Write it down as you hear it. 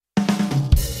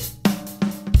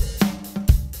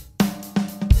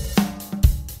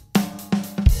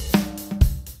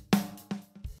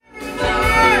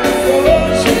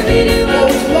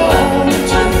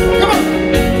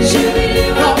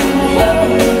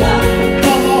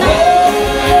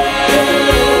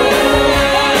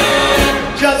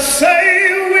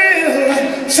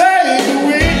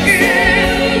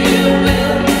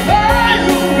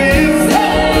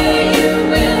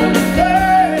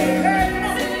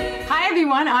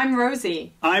everyone, I'm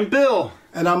Rosie. I'm Bill.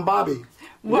 And I'm Bobby.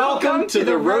 Welcome to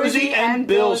the Rosie and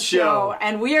Bill Show.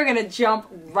 And we are going to jump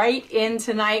right in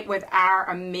tonight with our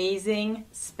amazing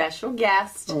special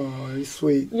guest. Oh, he's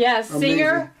sweet. Yes, Amazing.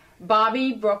 Singer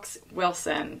Bobby Brooks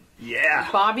Wilson.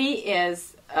 Yeah. Bobby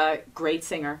is a great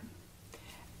singer.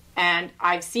 And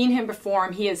I've seen him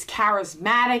perform. He is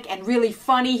charismatic and really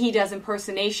funny. He does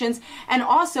impersonations. And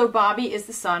also, Bobby is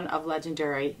the son of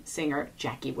legendary singer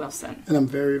Jackie Wilson. And I'm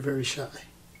very, very shy.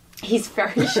 He's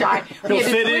very shy. He'll He had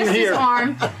to fit in twist his here.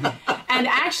 arm. And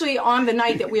actually, on the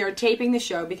night that we are taping the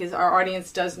show, because our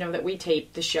audience does know that we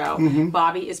tape the show,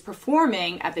 Bobby is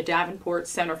performing at the Davenport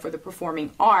Center for the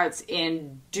Performing Arts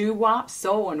in doo-wop,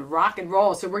 soul, and rock and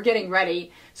roll. So we're getting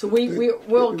ready. So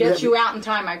we'll get you out in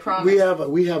time, I promise. We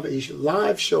have a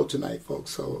live show tonight, folks.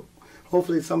 So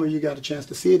hopefully some of you got a chance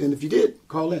to see it. And if you did,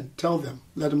 call in. Tell them.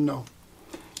 Let them know.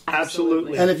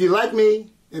 Absolutely. And if you like me,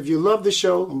 if you love the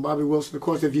show, I'm Bobby Wilson. Of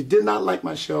course, if you did not like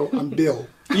my show, I'm Bill.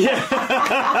 Yeah.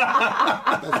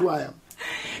 That's who I am.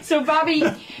 So, Bobby,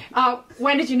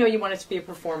 when did you know you wanted to be a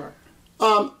performer?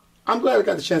 I'm glad I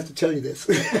got the chance to tell you this.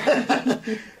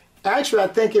 Actually, I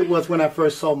think it was when I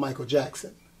first saw Michael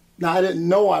Jackson. Now, I didn't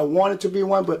know I wanted to be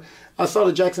one, but I saw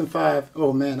the Jackson 5.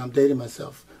 Oh, man, I'm dating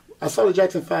myself. I saw the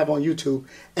Jackson 5 on YouTube,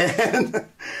 and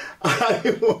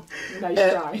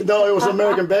no, it was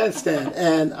American Bandstand,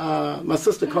 and my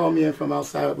sister called me in from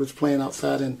outside, was playing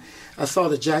outside, and I saw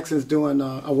the Jacksons doing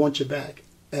I Want You Back,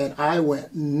 and I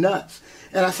went nuts,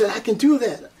 and I said, I can do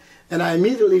that, and I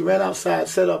immediately ran outside,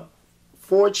 set up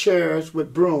 4 chairs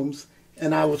with brooms,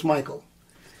 and I was Michael,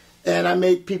 and I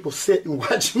made people sit and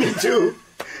watch me do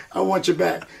I Want You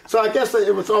Back. So I guess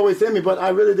it was always in me, but I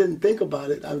really didn't think about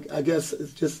it. I guess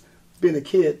it's just being a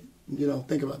kid, you know,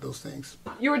 think about those things.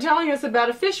 You were telling us about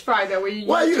a fish fry, though, where you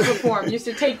used to perform. You used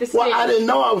to take the stage. Well, I didn't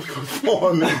know I was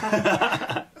performing.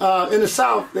 In the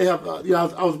South, they have, you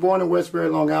know, I was born in Westbury,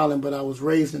 Long Island, but I was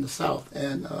raised in the South,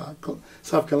 and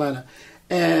South Carolina.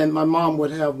 And my mom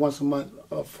would have once a month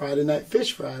a Friday night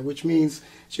fish fry, which means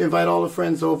she'd invite all her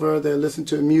friends over, they'd listen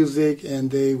to music,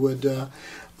 and they would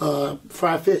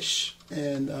fry fish.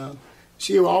 And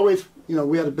she would always, you know,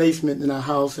 we had a basement in our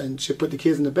house, and she'd put the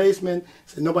kids in the basement,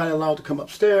 said nobody allowed to come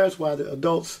upstairs while the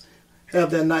adults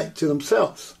have their night to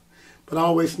themselves. But I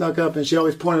always snuck up, and she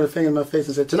always pointed her finger in my face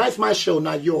and said, tonight's my show,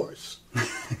 not yours.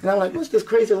 And I'm like, what's this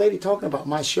crazy lady talking about,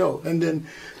 my show? And then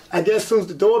I guess as soon as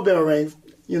the doorbell rings,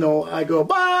 you know, I go,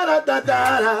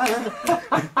 ba-da-da-da-da.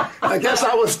 I guess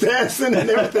I was dancing and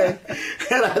everything,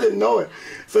 and I didn't know it.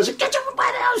 So she get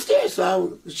everybody downstairs.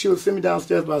 So she would send me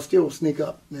downstairs, but I still would sneak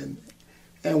up and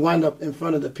wind up in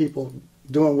front of the people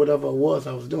doing whatever it was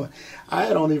I was doing. I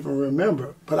don't even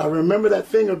remember, but I remember that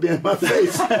finger being in my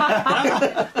face.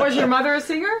 Was your mother a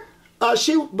singer?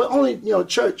 But only, you know,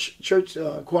 church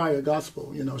choir,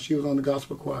 gospel. You know, she was on the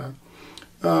gospel choir.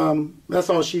 That's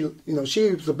all she, you know,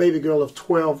 she was a baby girl of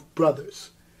 12 brothers.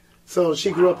 So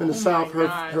she grew up in the South.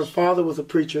 Her father was a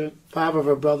preacher. 5 of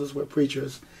her brothers were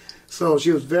preachers. So she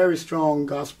was very strong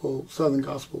gospel, Southern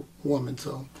gospel woman,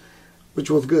 so, which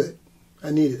was good. I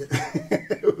needed it.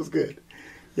 It was good.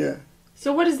 Yeah.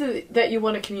 So what is it that you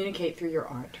want to communicate through your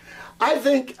art? I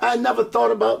think I never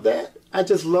thought about that. I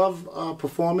just love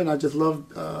performing. I just love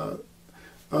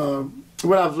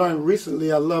what I've learned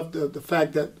recently. I love the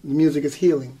fact that music is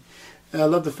healing. And I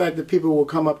love the fact that people will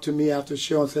come up to me after the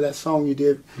show and say, that song you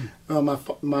did,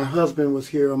 my husband was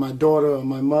here, or my daughter, or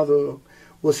my mother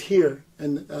was here,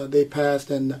 and they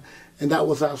passed, and that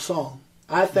was our song.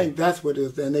 I think that's what it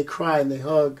is. And they cry and they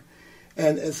hug.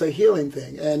 And it's a healing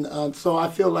thing. And so I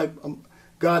feel like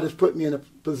God has put me in a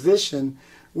position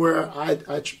where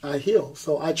I heal.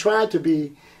 So I try to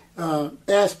be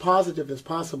as positive as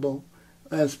possible,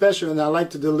 and especially, and I like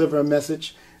to deliver a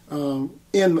message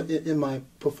in my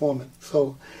performance.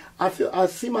 So I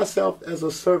see myself as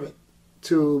a servant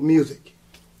to music.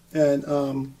 And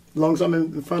as long as I'm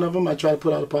in front of them, I try to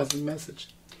put out a positive message.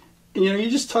 And, you know,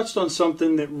 you just touched on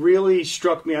something that really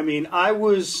struck me. I mean, I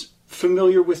was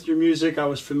familiar with your music. I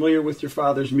was familiar with your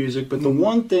father's music. But the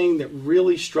one thing that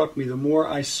really struck me, the more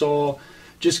I saw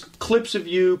just clips of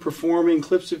you performing,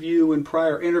 clips of you in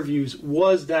prior interviews,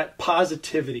 was that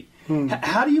positivity.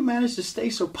 How do you manage to stay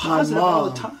so positive all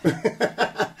the time?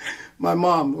 My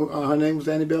mom, her name was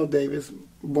Annie Bell Davis,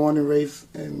 born and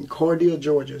raised in Cordele,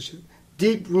 Georgia.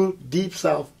 Deep root, deep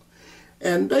South.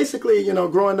 And basically, you know,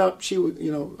 growing up, she would,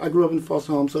 you know, I grew up in a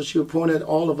foster home, so she would point at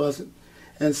all of us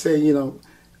and say, you know,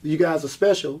 you guys are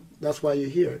special, that's why you're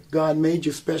here. God made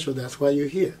you special, that's why you're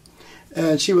here.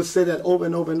 And she would say that over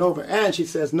and over and over. And she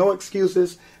says, no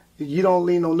excuses, you don't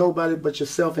lean on nobody but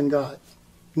yourself and God.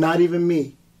 Not even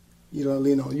me. you don't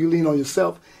lean on. You lean on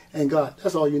yourself and God.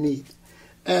 That's all you need.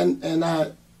 And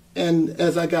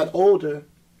as I got older,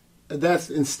 that's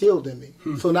instilled in me.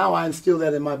 So now I instill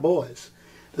that in my boys.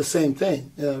 The same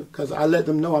thing, because I let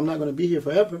them know I'm not going to be here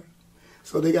forever.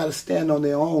 So they got to stand on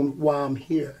their own while I'm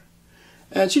here.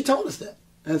 And she told us that.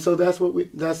 And so that's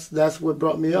what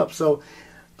brought me up. So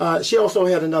she also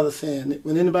had another saying: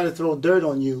 when anybody throw dirt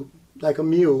on you, like a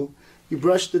mule, you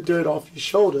brush the dirt off your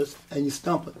shoulders and you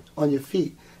stomp it on your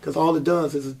feet, because all it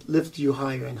does is lift you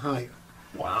higher and higher.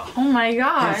 Wow. Oh my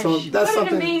gosh. So that's what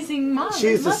an amazing mom. She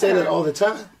used to say that all the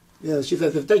time. Yeah, she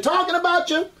says, if they're talking about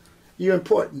you, you're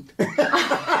important. And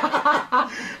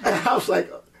I was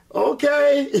like,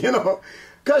 okay,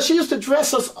 because she used to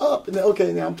dress us up. And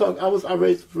okay, now I'm talking. I was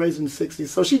raised in the '60s,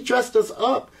 so she dressed us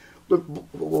up with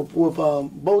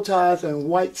bow ties and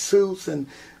white suits and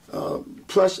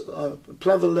plush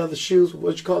pleather leather shoes.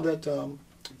 What you call that?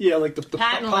 Yeah, like the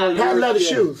patent leather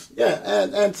shoes. Yeah,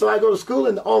 and so I go to school,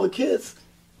 and all the kids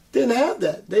didn't have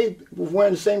that. They were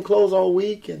wearing the same clothes all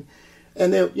week, and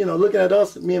they're looking at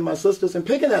us, me and my sisters, and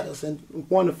picking at us and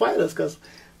wanting to fight us because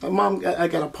my mom, I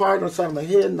got a part on the side of my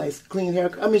head, nice clean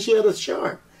hair. I mean, she had us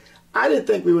sharp. I didn't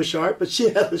think we were sharp, but she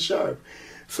had us sharp.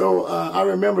 So I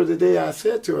remember the day I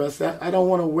said to her, I said, I don't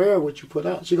want to wear what you put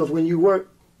out. She goes, when you work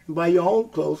and buy your own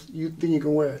clothes, then you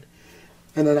can wear it.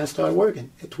 And then I started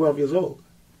working at 12 years old.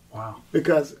 Wow.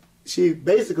 Because she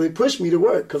basically pushed me to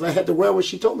work because I had to wear what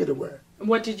she told me to wear.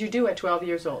 What did you do at 12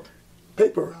 years old?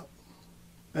 Paper route.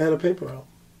 I had a paper route.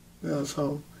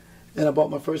 And I bought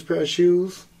my first pair of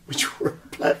shoes, which were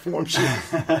platform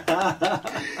shoes.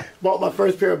 Bought my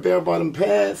first pair of bare-bottom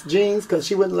pants, jeans, because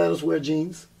she wouldn't let us wear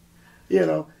jeans.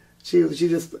 She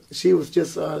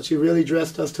really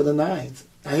dressed us to the nines.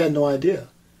 I had no idea.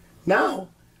 Now,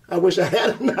 I wish I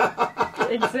had them now.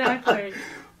 Exactly.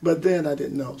 But then I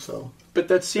didn't know, so. But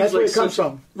that seems that's like where it comes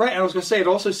from. Right, I was going to say, it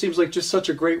also seems like just such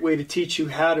a great way to teach you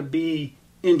how to be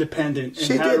independent and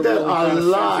she how did to that really a kind of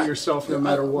lot. fend for yourself no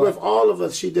matter what. With all of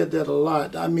us, she did that a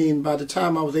lot. I mean, by the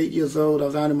time I was 8 years old, I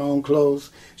was ironing my own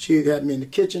clothes. She had me in the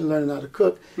kitchen learning how to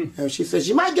cook. And she says,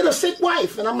 you might get a sick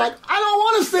wife. And I'm like, I don't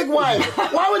want a sick wife.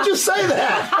 Why would you say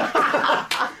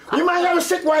that? You might have a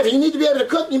sick wife and you need to be able to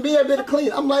cook and be able to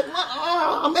clean. I'm like,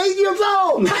 I'm 8 years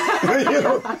old.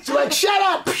 She's like, shut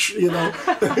up.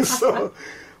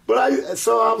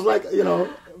 So I was like,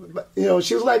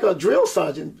 she was like a drill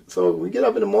sergeant. So we get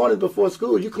up in the morning before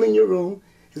school, you clean your room.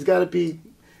 It's got to be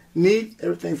neat.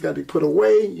 Everything's got to be put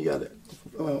away. You got to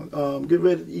get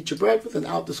ready to eat your breakfast and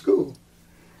out to school.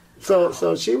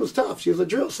 So she was tough. She was a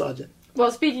drill sergeant.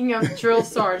 Well, speaking of drill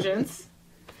sergeants,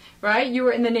 right? You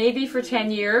were in the Navy for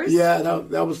 10 years. Yeah,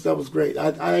 that was great.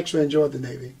 I actually enjoyed the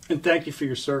Navy. And thank you for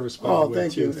your service, by the way,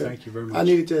 thank you. Thank you very much. I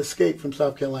needed to escape from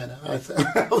South Carolina. I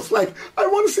was like, I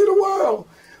want to see the world.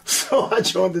 So I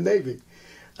joined the Navy.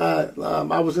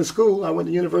 I was in school. I went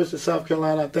to University of South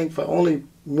Carolina, I think, for only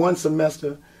one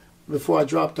semester before I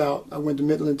dropped out. I went to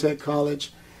Midland Tech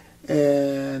College.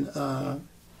 And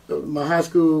my high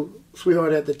school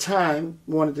sweetheart at the time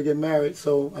wanted to get married,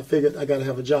 so I figured I got to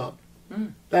have a job.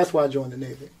 That's why I joined the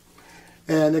Navy.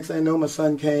 And next thing I know, my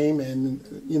son came, and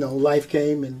life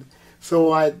came, and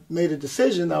so I made a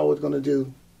decision I was going to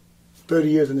do 30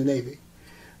 years in the Navy.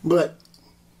 But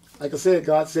like I said,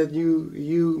 God said,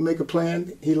 you make a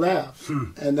plan, he laughs.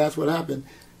 And that's what happened.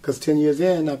 Because 10 years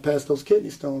in, I passed those kidney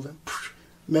stones and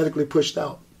medically pushed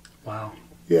out. Wow.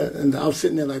 Yeah, and I was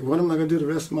sitting there like, what am I going to do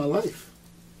the rest of my life?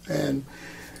 And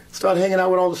started hanging out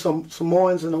with all the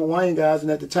Samoans and Hawaiian guys, and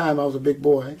at the time I was a big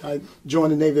boy. I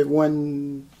joined the Navy at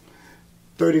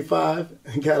 135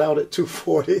 and got out at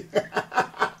 240.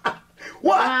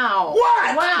 What? Wow.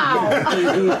 What? Wow.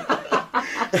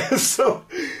 So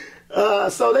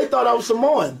they thought I was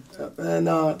Samoan,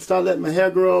 and started letting my hair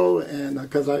grow, and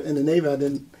because in the Navy I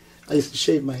used to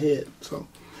shave my head. So,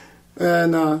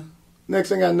 and next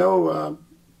thing I know,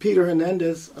 Peter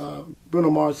Hernandez, Bruno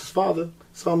Mars' father,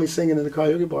 saw me singing in the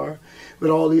karaoke bar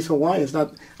with all these Hawaiians.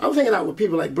 Now, I was hanging out with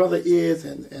people like Brother Iz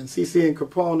and CC and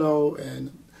Capono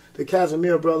and the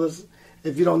Casimir brothers.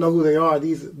 If you don't know who they are,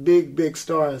 these big, big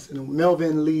stars,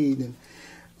 Melvin Lead, and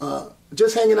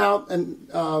just hanging out, and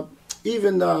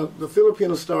even the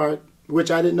Filipino star,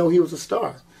 which I didn't know he was a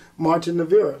star, Martin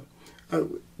Navira.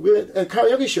 We had at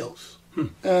karaoke shows,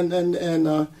 and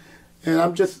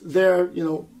I'm just there,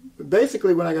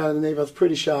 Basically, when I got in the Navy, I was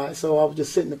pretty shy, so I would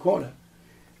just sit in the corner.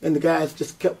 And the guys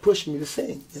just kept pushing me to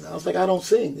sing. I was like, I don't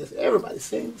sing. Everybody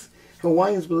sings.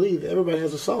 Hawaiians believe everybody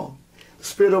has a song. The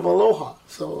spirit of aloha.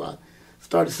 So I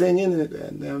started singing,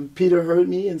 and Peter heard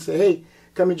me and said, hey,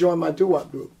 come and join my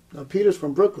doo-wop group. Now, Peter's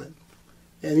from Brooklyn,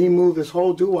 and he moved his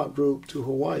whole doo-wop group to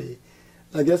Hawaii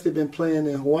I guess they've been playing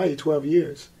in Hawaii 12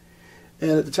 years.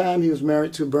 And at the time, he was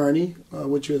married to Bernie,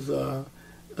 which was,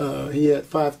 he had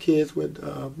 5 kids with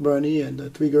Bernie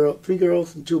and 3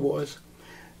 girls and 2 boys.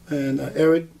 And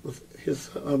Eric was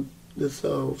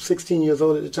 16 years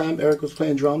old at the time. Eric was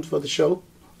playing drums for the show,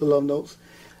 the Love Notes.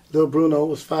 Little Bruno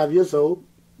was 5 years old,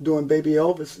 doing Baby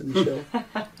Elvis in the show.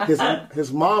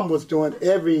 His mom was doing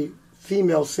every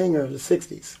female singer of the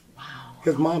 60s. Wow.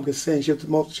 His mom could sing. She was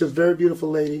a very beautiful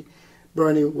lady.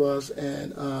 Bernie was,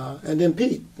 and then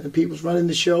Pete. And Pete was running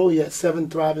the show. He had 7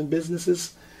 thriving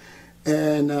businesses,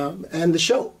 and the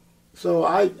show. So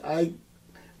I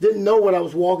didn't know what I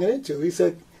was walking into. He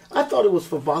said, I thought it was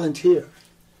for volunteer.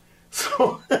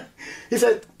 So he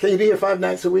said, can you be here 5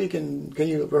 nights a week, and can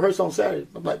you rehearse on Saturday?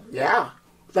 I'm like, yeah.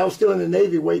 Because I was still in the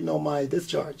Navy waiting on my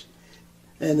discharge.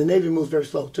 And the Navy moves very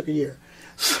slow. It took a year.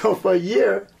 So for a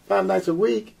year, 5 nights a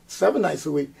week, 7 nights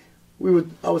a week,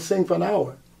 I would sing for an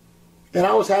hour. And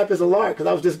I was happy as a lark because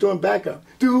I was just doing backup.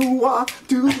 Do-wah,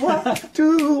 do-wah,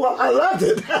 do-wah. I loved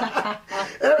it.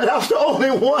 And I was the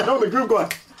only one on the group going.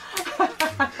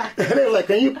 And they were like,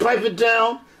 can you pipe it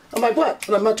down? I'm like, what?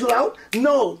 Am I too loud?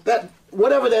 No,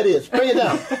 whatever that is, bring it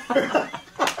down.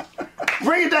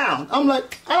 Bring it down. I'm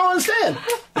like, I don't understand.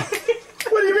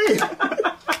 What do you mean?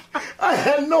 I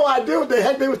had no idea what the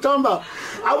heck they were talking about.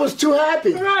 I was too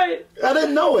happy. Right. I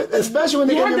didn't know it, especially when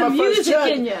they gave me my first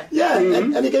check. In you. Yeah,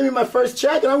 and they gave me my first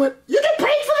check, and I went, "You get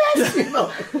paid for this?" You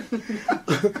know.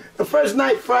 The first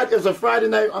night, it was a Friday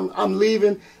night. I'm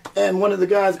leaving, and one of the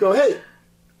guys go, "Hey,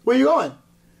 where you going?"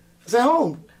 I said,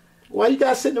 "Home." "Why you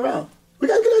guys sitting around?" "We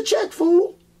gotta get a check,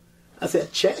 fool." I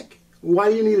said, "Check? Why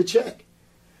do you need a check?"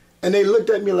 And they looked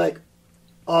at me like,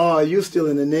 "Oh, you still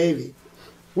in the Navy?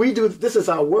 This is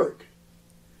our work."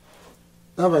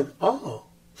 And I'm like, "Oh,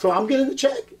 so I'm getting the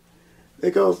check?"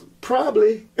 It goes,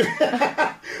 "Probably."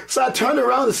 So I turned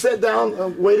around and sat down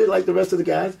and waited like the rest of the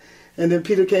guys. And then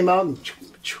Peter came out and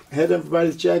had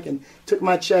everybody's check and took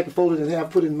my check and folded it in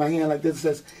half, put it in my hand like this, and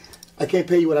says, "I can't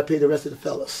pay you what I pay the rest of the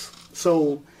fellas.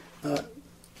 So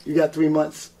you got 3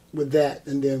 months with that,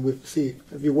 and then we'll see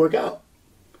if you work out."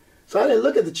 So I didn't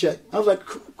look at the check. I was like,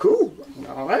 "Cool,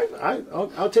 all right,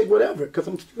 I'll take whatever," because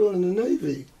I'm still in the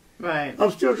Navy. Right. I'm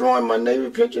still drawing my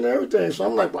Navy pension and everything. So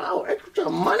I'm like, wow,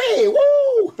 extra money,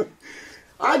 woo!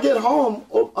 I get home,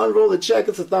 unroll the check,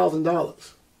 it's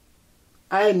 $1,000.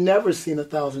 I had never seen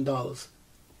 $1,000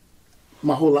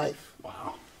 my whole life.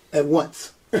 Wow. At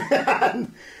once.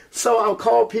 So I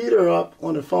called Peter up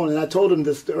on the phone, and I told him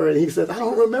this story, and he said, "I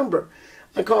don't remember."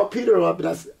 I called Peter up, and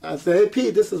I said, "Hey,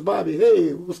 Pete, this is Bobby.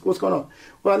 Hey, what's going on?"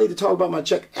 "Well, I need to talk about my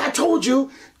check." "I told you,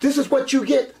 this is what you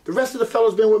get. The rest of the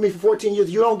fellows been with me for 14 years.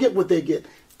 You don't get what they get."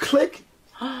 Click.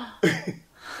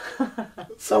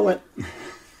 So I went,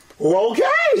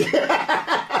 okay.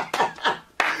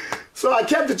 So I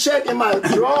kept the check in my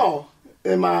drawer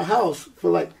in my house for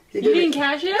like... You didn't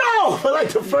cash it? No, for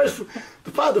like the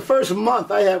first month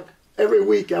I have every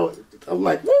week. I'm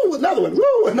like, woo, another one,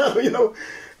 woo, another, you know.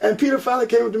 And Peter finally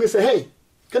came up to me and said, "Hey,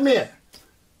 come here.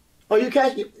 You're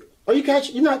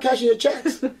not cashing your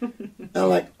checks?" And I'm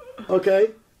like, "Okay.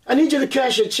 I need you to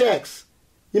cash your checks.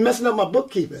 You're messing up my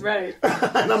bookkeeping." Right.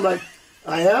 And I'm like,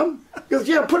 "I am?" Because,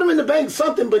 "Yeah, put them in the bank,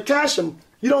 something, but cash them.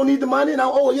 You don't need the money?" And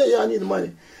 "Oh, yeah, I need the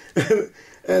money."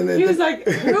 And then He was like,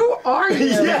 "Who are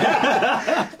you?"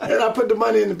 Yeah. And I put the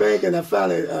money in the bank, and I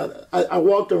finally, I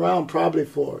walked around probably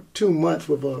for 2 months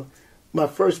with my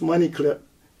first money clip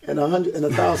and $100 and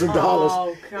 $1,000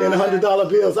 Oh, in $100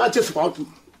 bills. I just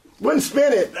wouldn't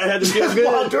spend it. I had to just feel good.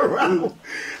 walked around.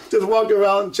 Just walked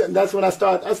around. That's when I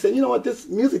said, you know what, this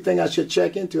music thing I should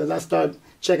check into. And I started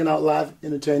checking out live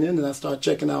entertaining, and I started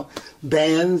checking out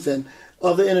bands and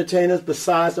other entertainers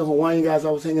besides the Hawaiian guys I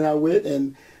was hanging out with.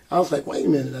 And I was like, wait a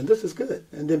minute, this is good.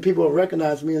 And then people would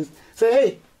recognize me and say,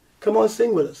 "Hey, come on,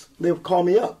 sing with us." They would call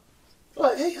me up.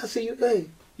 Like, "Hey, I see you. Hey,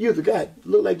 you're the guy.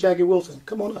 Look like Jackie Wilson.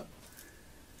 Come on up."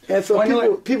 And so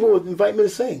people would invite me to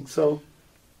sing. So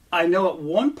I know at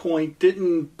one point,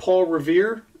 didn't Paul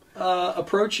Revere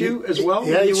approach you as well?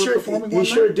 Yeah, when he you were performing one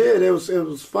sure night? did. It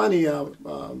was funny.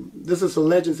 This is a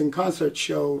Legends in Concert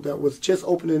show that was just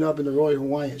opening up in the Royal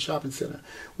Hawaiian Shopping Center,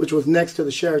 which was next to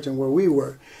the Sheraton where we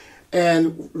were.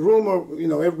 And rumor,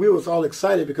 we was all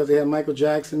excited because they had Michael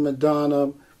Jackson,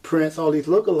 Madonna, Prince, all these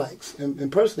lookalikes and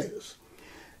impersonators.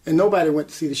 And nobody went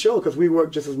to see the show because we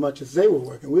worked just as much as they were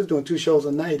working. We was doing 2 shows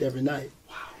a night every night.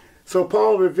 Wow. So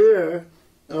Paul Revere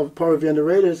of Paul Revere and the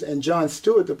Raiders and Jon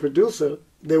Stewart, the producer,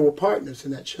 they were partners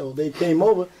in that show. They came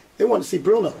over. They wanted to see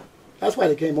Bruno. That's why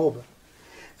they came over.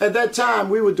 At that time,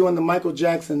 we were doing the Michael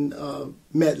Jackson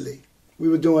medley. We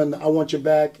were doing I Want Your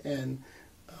Back and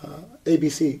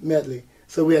ABC medley.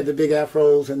 So we had the big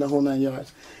afros and the whole 9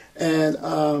 yards. And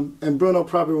Bruno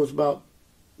probably was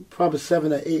probably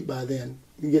 7 or 8 by then,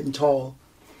 getting tall.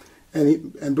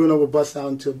 And Bruno would bust out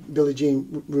into Billie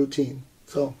Jean routine.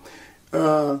 So,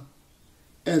 John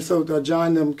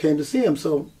and them came to see him.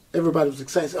 So everybody was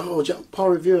excited. Oh, Paul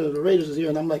Revere of the Raiders is here.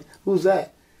 And I'm like, who's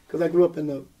that? Because I grew up in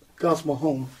the gospel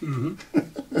home.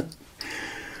 Mm-hmm.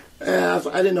 And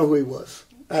I didn't know who he was.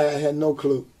 I had no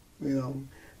clue,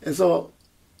 And so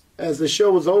as the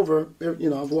show was over, I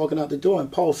was walking out the door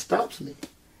and Paul stops me.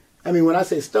 I mean, when I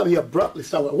say stop, he abruptly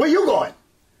stopped. Where you going?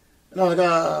 And I'm like,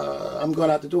 I'm going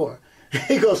out the door.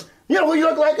 He goes, what you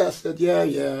look like? I said, yeah,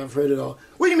 I've heard it all.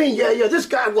 What do you mean, yeah, this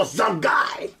guy was some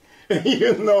guy? I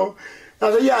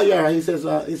said, yeah. He says,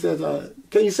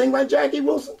 can you sing like Jackie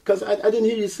Wilson? Because I didn't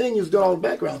hear you sing. You was doing all the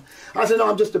background. I said, no,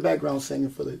 I'm just a background singer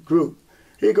for the group.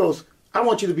 He goes, I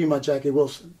want you to be my Jackie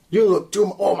Wilson. You look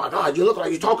oh my God,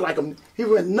 you talk like him. He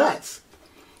went nuts.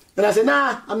 And I said,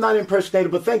 nah, I'm not impersonator,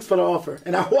 but thanks for the offer.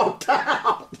 And I walked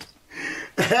out.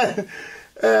 It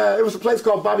was a place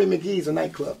called Bobby McGee's, a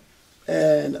nightclub.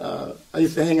 And I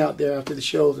used to hang out there after the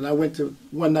shows. And I went to,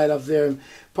 one night I was there, and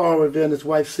Paul Revere and his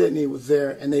wife Sydney was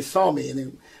there, and they saw me. And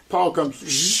then Paul comes,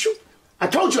 shoo, I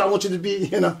told you I want you to be,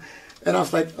 And I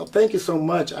was like, oh, thank you so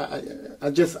much.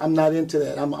 I'm not into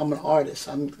that. I'm an artist.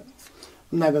 I'm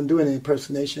not going to do any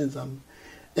impersonations.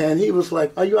 And he was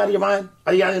like, are you out of your mind?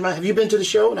 Are you out of your mind? Have you been to the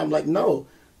show? And I'm like, no,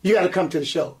 you got to come to the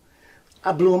show.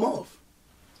 I blew him off.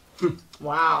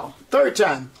 Wow. Third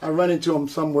time, I run into him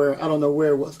somewhere. I don't know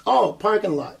where it was. Oh,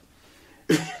 parking lot.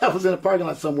 I was in a parking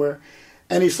lot somewhere,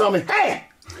 and he saw me. Hey,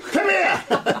 come here.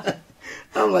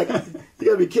 I'm like, you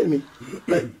got to be kidding me.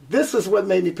 Like, this is what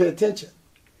made me pay attention.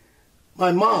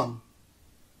 My mom,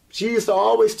 she used to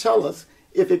always tell us,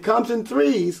 if it comes in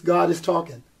threes, God is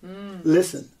talking.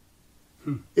 Listen.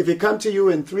 If it comes to you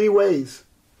in 3 ways,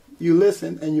 you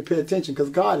listen and you pay attention because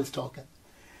God is talking.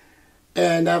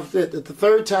 And that was it. The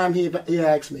third time he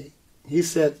asked me, he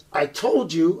said, I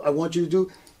told you I want you to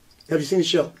do, have you seen the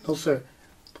show? No, sir.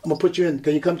 I'm going to put you in.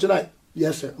 Can you come tonight?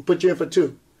 Yes, sir. I'll put you in for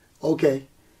 2. Okay.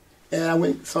 And I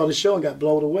went, saw the show and got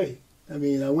blown away. I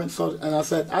mean, I went and saw it, and I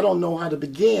said, I don't know how to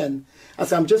begin. I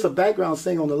said, I'm just a background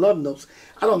singer on the Love Notes.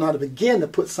 I don't know how to begin to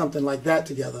put something like that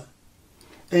together.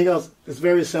 And he goes, it's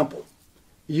very simple.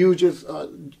 You just,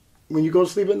 when you go to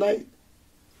sleep at night,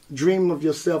 dream of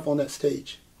yourself on that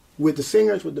stage. With the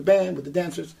singers, with the band, with the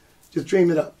dancers, just dream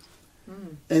it up.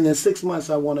 And in 6 months,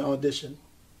 I won an audition.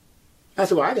 I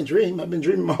said, well, I can dream. I've been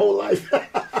dreaming my whole life.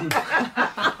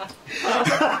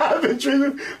 I've been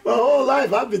dreaming my whole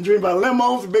life. I've been dreaming about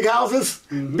limos, big houses,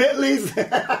 Bentleys.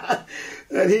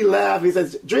 And he laughed. He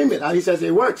says, dream it. He says,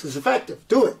 it works. It's effective.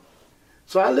 Do it.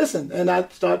 So I listened, and I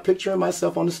started picturing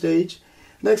myself on the stage.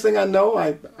 Next thing I know,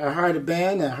 I hired a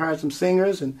band. I hired some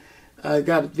singers, and I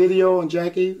got a video on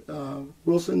Jackie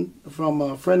Wilson from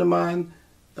a friend of mine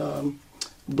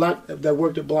that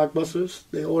worked at Blockbusters.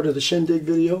 They ordered a Shindig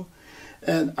video.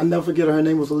 And I'll never forget her. Her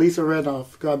name was Elisa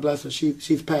Redhoff. God bless her.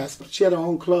 She's passed. She had her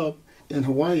own club in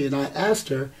Hawaii, and I asked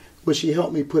her, would she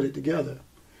help me put it together?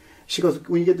 She goes,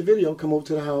 when you get the video, come over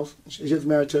to the house. She was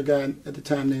married to a guy at the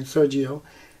time named Sergio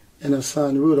and her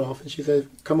son Rudolph. And she said,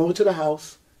 come over to the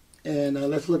house, and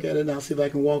let's look at it, and I'll see if I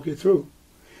can walk you through.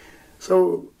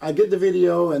 So I get the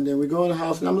video, and then we go in the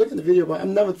house, and I'm looking at the video, but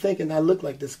I'm never thinking I look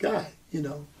like this guy,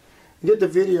 I get the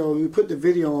video, we put the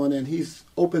video on, and he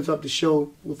opens up the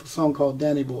show with a song called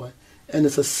Danny Boy. And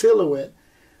it's a silhouette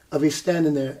of he's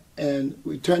standing there, and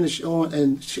we turn the show on,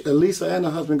 and Elisa and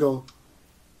her husband go,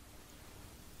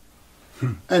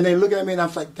 and they look at me, and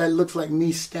I'm like, that looks like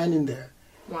me standing there.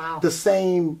 Wow. The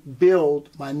same build,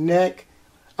 my neck.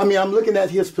 I mean, I'm looking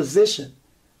at his position.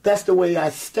 That's the way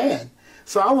I stand.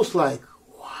 So I was like,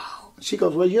 wow. She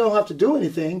goes, well, you don't have to do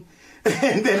anything.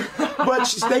 And then,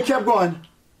 they kept going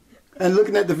and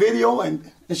looking at the video,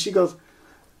 and she goes,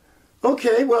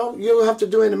 okay, well, you don't have to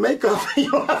do any makeup. You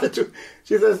don't have to do.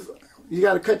 She says, you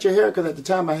got to cut your hair, because at the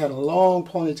time I had a long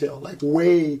ponytail, like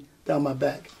way down my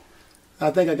back.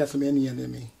 I think I got some Indian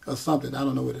in me or something. I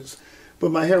don't know what it is.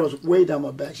 But my hair was way down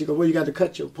my back. She goes, well, you got to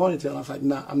cut your ponytail. I was like,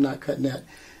 nah, I'm not cutting that.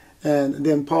 And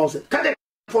then Paul said, cut that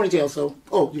ponytail. So,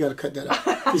 you got to cut that out.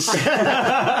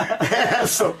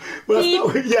 So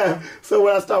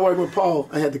when I started working with Paul,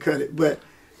 I had to cut it. But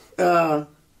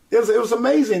it was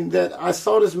amazing that I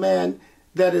saw this man,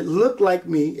 that it looked like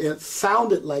me, it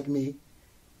sounded like me,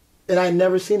 and I had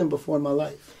never seen him before in my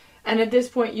life. And at this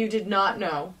point, you did not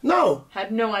know? No.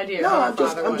 Had no idea? No, I'm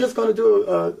just going to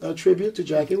do a tribute to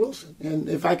Jackie Wilson, and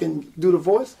if I can do the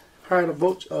voice, hired a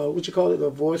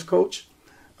voice coach.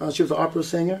 She was an opera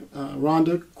singer,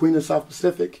 Rhonda, Queen of South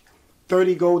Pacific,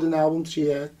 30 golden albums she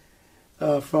had.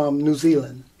 from New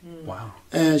Zealand. Wow.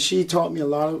 And she taught me a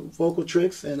lot of vocal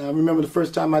tricks. And I remember the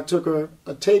first time I took her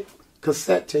a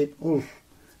cassette tape,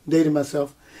 dating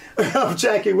myself, of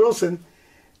Jackie Wilson.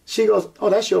 She goes, "Oh,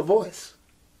 that's your voice."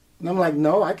 And I'm like,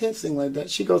 "No, I can't sing like that."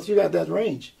 She goes, "You got that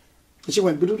range." And she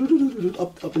went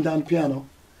up and down the piano.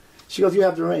 She goes, "You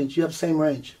have the range. You have the same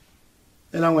range."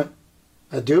 And I went,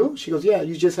 "I do?" She goes, "Yeah,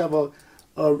 you just have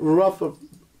a rougher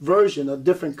version, a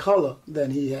different color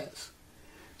than he has.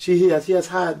 He has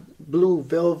high blue,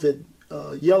 velvet,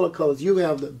 yellow colors. You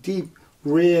have the deep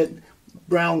red,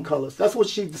 brown colors." That's what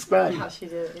she described. How she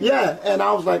did. Yeah, and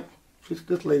I was like,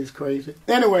 this lady's crazy.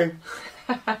 Anyway,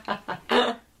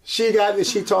 she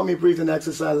taught me breathing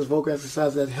exercises, vocal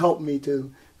exercises that helped me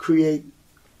to create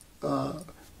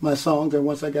my songs. And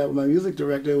once I got with my music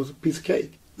director, it was a piece of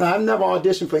cake. Now, I've never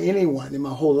auditioned for anyone in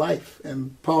my whole life.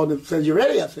 And Paul said, "You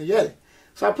ready?" I said, "Yeah."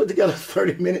 So I put together a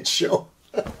 30-minute show.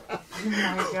 Oh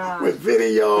my God. With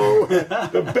video,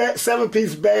 the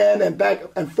 7-piece band,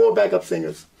 and 4 backup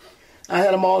singers. I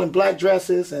had them all in black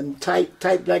dresses and tight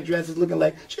black dresses, looking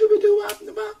like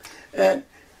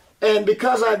and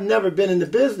because I've never been in the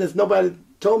business, nobody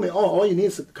told me, "Oh, all you need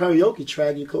is a karaoke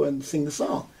track. You go and sing the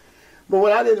song." But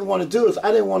what I didn't want to do is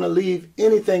I didn't want to leave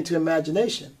anything to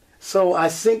imagination. So I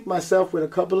synced myself with a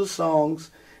couple of songs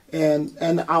and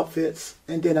the outfits,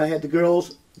 and then I had the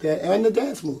girls there and the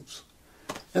dance moves.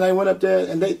 And I went up there,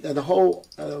 and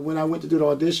when I went to do the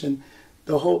audition,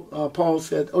 Paul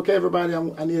said, "Okay, everybody,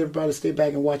 I need everybody to stay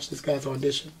back and watch this guy's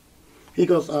audition." He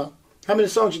goes, "How many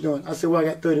songs you doing?" I said, "Well, I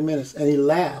got 30 minutes." And he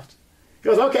laughed. He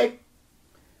goes, "Okay."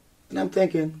 And I'm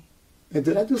thinking,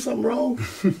 did I do something wrong?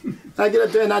 I get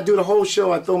up there and I do the whole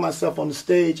show. I throw myself on the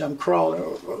stage. I'm crawling,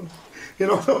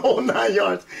 the whole 9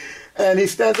 yards. And he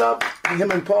stands up,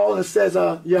 him and Paul, and says,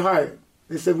 "You're hired."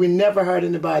 They said, "We never hired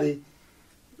anybody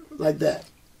like that.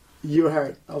 You're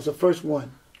hired." I was the first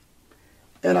one.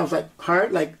 And I was like,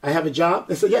 "Hired? Like I have a job?"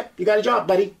 They said, "Yeah, you got a job,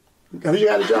 buddy. You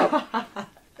got a job."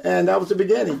 And that was the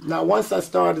beginning. Now, once I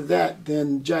started that,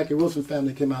 then Jackie Wilson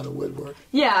family came out of woodwork.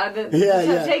 Yeah.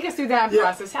 So take us through that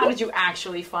process. How did you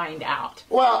actually find out?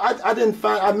 Well, I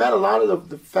I met a lot of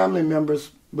the family members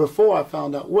before I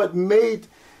found out. What made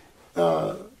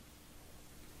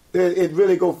it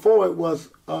really go forward was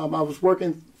I was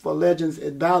working for Legends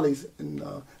at Bally's in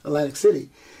Atlantic City.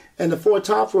 And the Four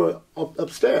Tops were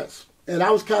upstairs. And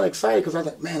I was kind of excited because I was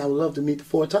like, man, I would love to meet the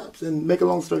Four Tops. And make a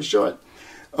long story short,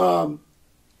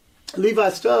 Levi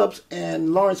Stubbs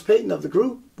and Lawrence Payton of the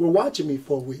group were watching me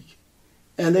for a week.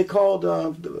 And they called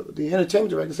the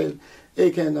entertainment director and said,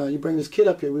 "Hey, can you bring this kid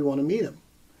up here? We want to meet him."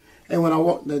 And when I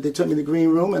walked, they took me to the green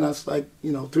room, and I was like,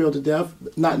 thrilled to death,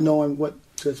 not knowing what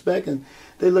to expect. And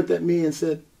they looked at me and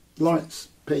said, "Lawrence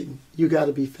Payton, you got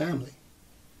to be family."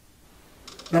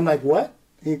 And I'm like, "What?"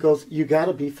 And he goes, "You got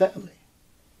to be family."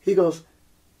 He goes,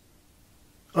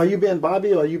 "Are you being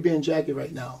Bobby or are you being Jackie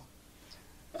right now?"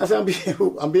 I said,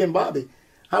 I'm being Bobby.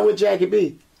 "How would Jackie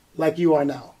be?" "Like you are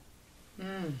now."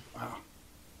 Wow.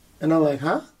 And I'm like,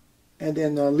 "Huh?" And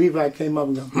then Levi came up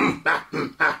and goes,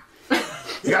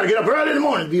 "You got to get up early in the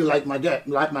morning to be like my dad,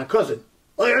 like my cousin.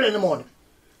 Early in the morning."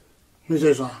 He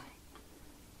says, "I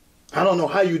don't know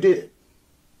how you did it."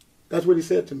 That's what he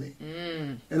said to me.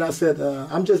 And I said,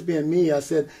 "I'm just being me." I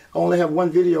said, "I only have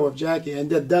one video of Jackie, and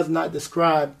that does not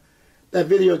describe. That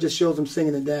video just shows him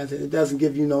singing and dancing. It doesn't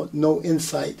give you no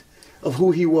insight of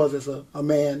who he was as a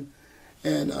man."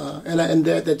 And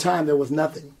at that time, there was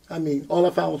nothing. I mean, all I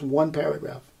found was one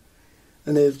paragraph.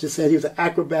 And they just said he was an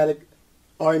acrobatic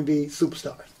R&B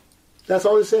superstar. That's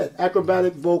all it said.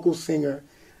 Acrobatic vocal singer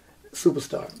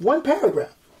superstar. One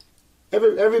paragraph.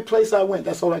 Every place I went,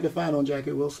 that's all I could find on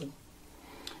Jackie Wilson.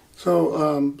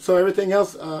 So everything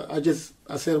else, I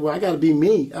said, well, I got to be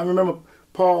me. I remember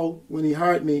Paul, when he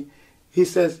hired me, he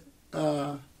says,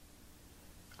 "I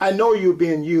know you're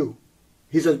being you."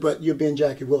 He says, "But you're being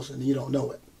Jackie Wilson and you don't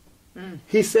know it."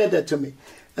 He said that to me.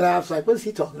 And I was like, what is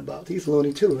he talking about? He's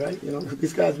loony too, right?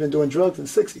 These guys have been doing drugs in the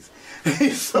 60s.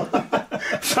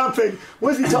 Something,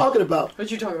 what is he talking about? What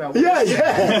you talking about?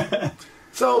 Yeah.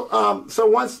 So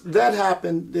once that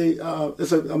happened,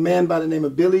 there's a man by the name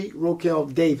of Billy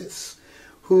Roquel Davis,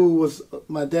 who was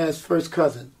my dad's first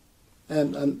cousin,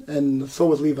 and so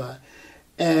was Levi.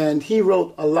 And he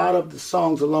wrote a lot of the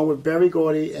songs along with Berry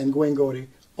Gordy and Gwen Gordy,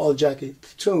 all Jackie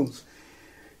tunes.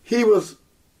 He was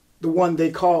the one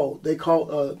they called. They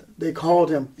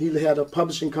called him. He had a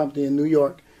publishing company in New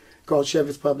York called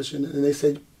Chevy's Publishing, and they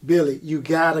said, "Billy, you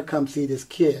gotta come see this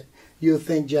kid. You'll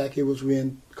think Jackie was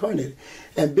reincarnated."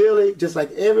 And Billy, just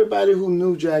like everybody who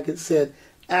knew Jackie, said,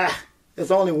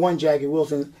 there's only one Jackie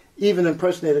Wilson. Even an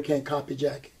impersonator can't copy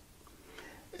Jackie.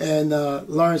 And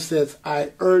Lawrence says,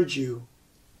 I urge you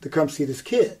to come see this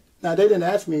kid. Now, they didn't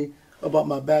ask me about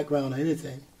my background or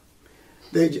anything.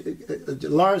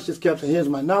 Lawrence just kept saying, here's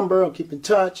my number, I'll keep in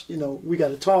touch, we got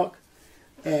to talk.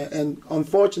 And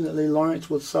unfortunately, Lawrence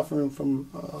was suffering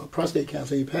from prostate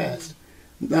cancer. He passed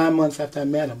 9 months after I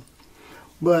met him.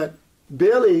 But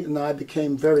Billy and I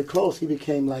became very close. He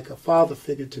became like a father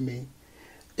figure to me.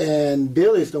 And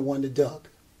Billy's the one that dug.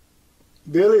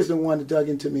 Billy's the one that dug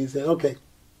into me and said, okay,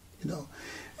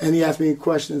 And he asked me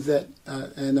questions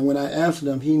and when I answered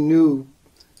him, he knew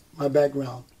my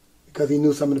background because he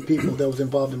knew some of the people that was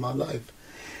involved in my life.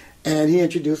 And he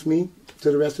introduced me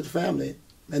to the rest of the family.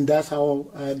 And that's how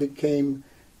I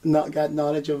got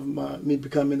knowledge of me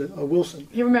becoming a Wilson.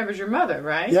 He remembers your mother,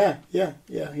 right? Yeah.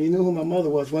 He knew who my mother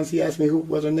was. Once he asked me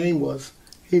what her name was,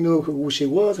 he knew who she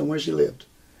was and where she lived.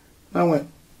 I went,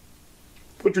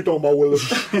 what you talking about, Willis?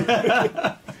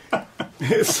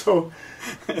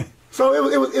 So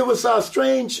it was a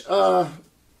strange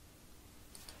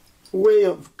way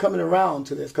of coming around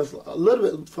to this, because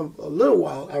for a little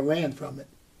while I ran from it.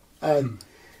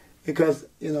 Because,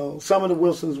 some of the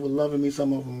Wilsons were loving me,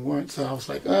 some of them weren't. So I was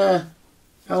like, I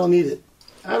don't need it.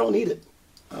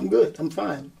 I'm good. I'm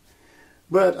fine.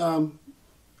 But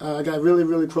I got really,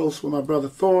 really close with my brother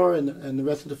Thor and the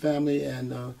rest of the family,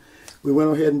 and we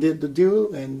went ahead and did the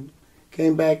do and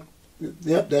came back.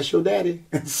 Yep, that's your daddy.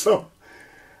 And so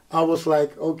I was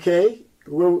like, okay,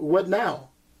 what now?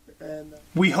 And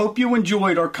we hope you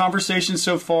enjoyed our conversation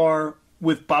so far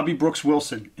with Bobby Brooks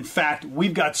Wilson. In fact,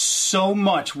 we've got so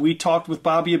much we talked with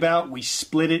Bobby about. We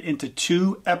split it into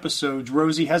 2 episodes.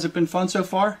 Rosie, has it been fun so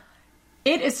far?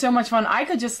 It is so much fun. I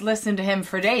could just listen to him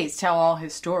for days, tell all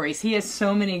his stories. He has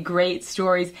so many great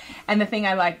stories. And the thing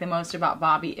I like the most about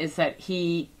Bobby is that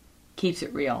he keeps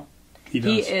it real. He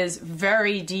does. He is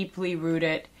very deeply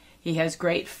rooted. He has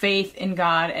great faith in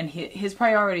God, and his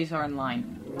priorities are in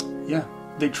line. Yeah,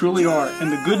 they truly are.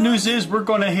 And the good news is we're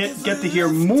going to get to hear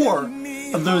more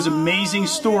of those amazing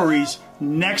stories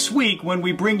next week when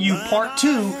we bring you part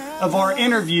 2 of our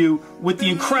interview with the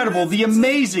incredible, the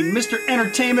amazing Mr.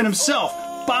 Entertainment himself,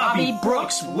 Bobby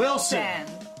Brooks Wilson.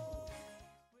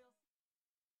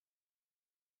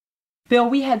 Bill,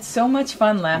 we had so much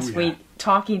fun last week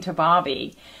talking to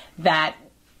Bobby that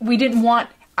we didn't want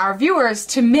our viewers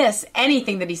to miss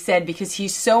anything that he said, because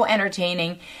he's so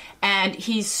entertaining and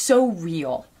he's so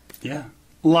real. Yeah.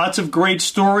 Lots of great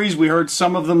stories. We heard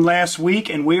some of them last week,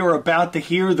 and we are about to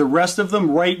hear the rest of them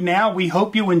right now. We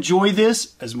hope you enjoy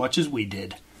this as much as we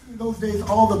did. In those days,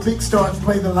 all the big stars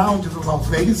played the lounges of Las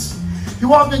Vegas. You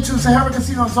walked into Sahara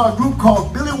Casino and saw a group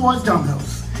called Billy Ward's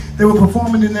Dumbbells. They were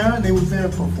performing in there, and they were there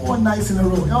for 4 nights in a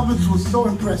row. Elvis was so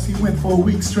impressed, he went for a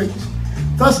week straight.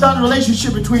 Thus started a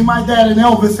relationship between my dad and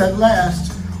Elvis that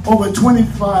lasts over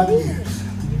 25 years.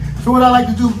 So what I like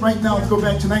to do right now is go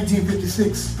back to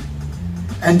 1956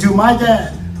 and do my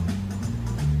dad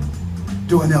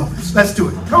doing Elvis. Let's do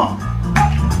it. Come on.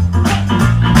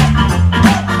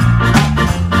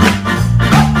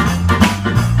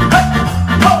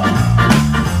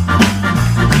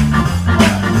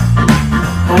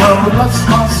 Well, bless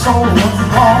my soul, what's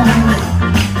wrong with me?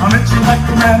 I met you like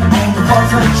the man on the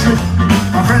bus at tree.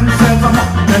 My friend says I'm up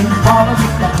and follows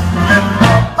it back. And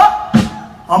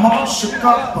I'm all shook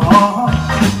up. Well,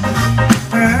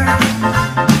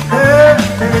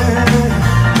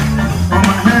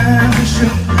 my hands are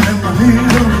shaking and my knees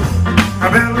are weak. I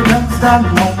barely can stand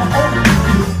on my own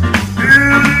feet.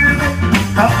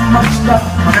 How much left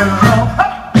I got?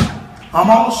 I'm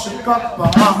all shook up.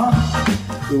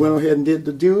 We went ahead and did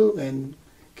the do and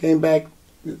came back.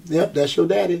 Yep, that's your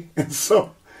daddy. And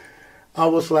so I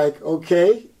was like,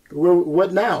 okay,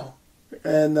 what now?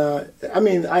 And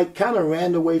I kind of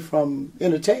ran away from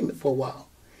entertainment for a while.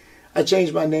 I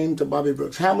changed my name to Bobby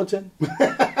Brooks Hamilton.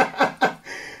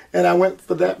 And I went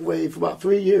for that way for about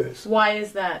 3 years. Why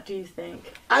is that, do you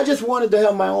think? I just wanted to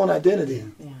have my own identity.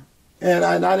 Yeah. And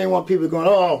I didn't want people going,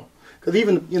 oh, because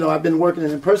even, I've been working in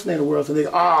the impersonator world, so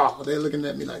they're looking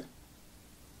at me like,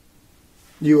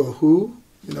 you are who?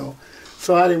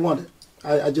 So I didn't want it.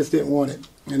 I just didn't want it.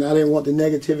 And I didn't want the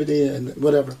negativity and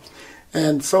whatever.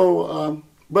 And so,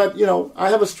 but, I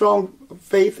have a strong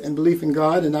faith and belief in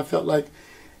God, and I felt like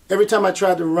every time I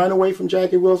tried to run away from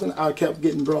Jackie Wilson, I kept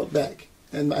getting brought back.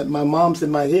 And my mom's in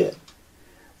my head.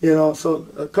 So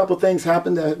a couple things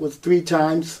happened. That was 3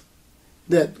 times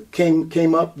that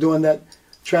came up during that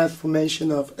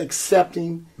transformation of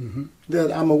accepting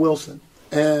that I'm a Wilson.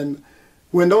 And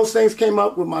when those things came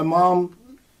up with my mom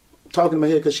talking to my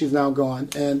head, because she's now gone,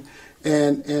 and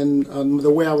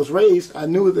the way I was raised, I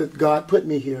knew that God put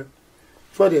me here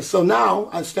for this. So now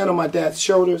I stand on my dad's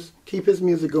shoulders, keep his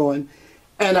music going,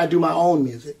 and I do my own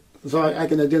music. So I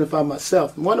can identify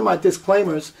myself. One of my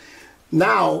disclaimers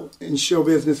now in show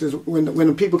business is when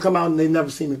the people come out and they've never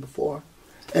seen me before,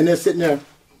 and they're sitting there,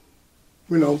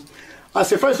 you know, I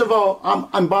said, first of all,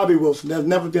 I'm Bobby Wilson. There's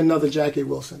never been another Jackie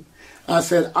Wilson. I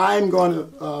said, I'm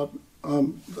going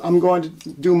to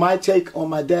do my take on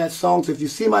my dad's songs. If you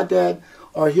see my dad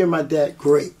or hear my dad,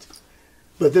 great.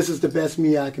 But this is the best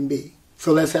me I can be.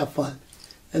 So let's have fun.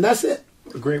 And that's it.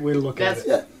 A great way to look at it.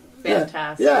 Yeah.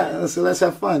 Fantastic. Yeah, so let's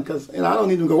have fun, because I don't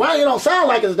even go, well, you don't sound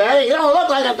like his dad, you don't look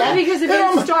like his dad. Because if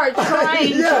you start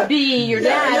trying to be your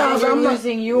dad, then you're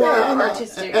losing your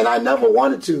artistic. And I never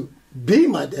wanted to be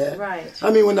my dad. Right. I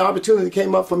mean, when the opportunity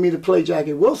came up for me to play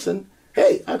Jackie Wilson,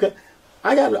 hey, okay,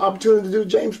 I got an opportunity to do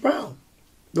James Brown,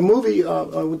 the movie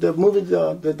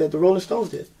that the Rolling Stones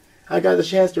did. I got a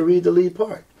chance to read the lead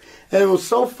part. And it was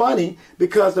so funny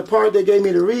because the part they gave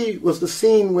me to read was the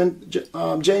scene when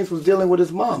James was dealing with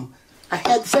his mom. I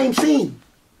had the same scene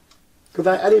because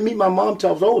I didn't meet my mom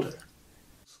till I was older.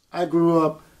 I grew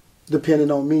up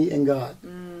depending on me and God.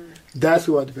 That's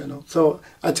who I depend on. So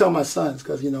I tell my sons,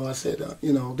 because, I said,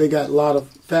 they got a lot of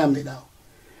family now.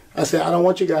 I said, I don't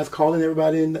want you guys calling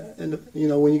everybody in the,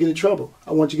 when you get in trouble.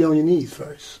 I want you to get on your knees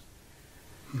first.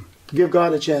 Give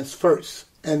God a chance first.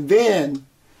 And then,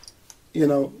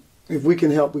 if we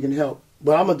can help, we can help.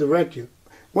 But I'm going to direct you.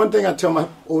 One thing I tell my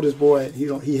oldest boy,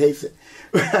 he hates it.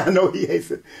 I know he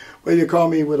hates it. But he'll call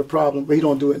me with a problem, but he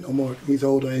don't do it no more. He's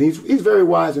older, and he's very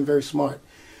wise and very smart.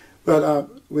 But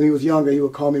when he was younger, he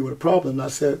would call me with a problem. And I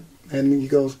said, and he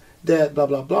goes, Dad, blah,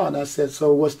 blah, blah. And I said,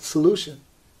 so what's the solution?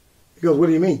 He goes, what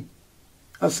do you mean?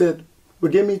 I said,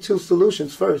 well, give me 2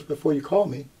 solutions first before you call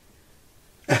me.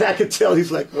 And I could tell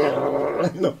he's like,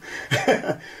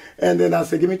 And then I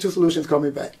said, give me 2 solutions, call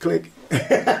me back. Click.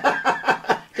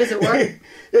 Does it work?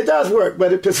 It does work,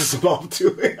 but it pisses him off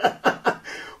too.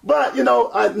 But,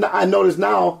 I notice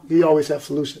now he always has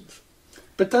solutions.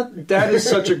 But that is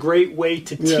such a great way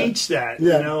to teach that,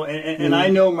 and I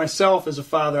know myself as a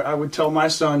father, I would tell my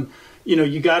son,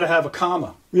 you got to have a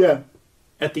comma. Yeah.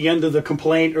 At the end of the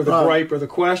complaint or the gripe or the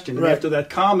question. And after that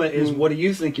comma is, what do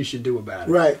you think you should do about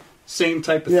it? Right. Same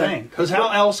type of thing. Because how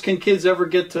else can kids ever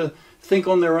get to think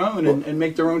on their own and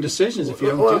make their own decisions if you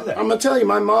don't do that? I'm going to tell you,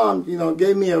 my mom,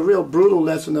 gave me a real brutal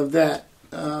lesson of that.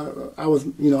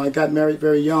 I got married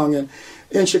very young and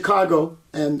in Chicago,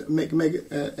 and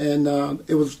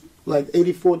it was like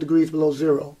 84 degrees below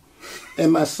zero.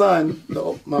 And my son,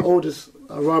 my oldest,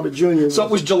 Robert Jr. So it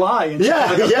was July in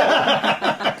Chicago.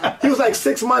 Yeah. He was like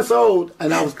 6 months old,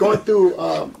 and I was going through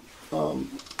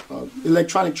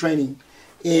electronic training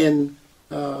in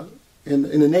the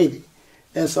Navy.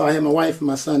 And so I had my wife and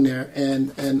my son there,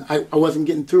 and I wasn't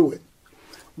getting through it.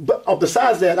 But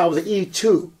besides that, I was an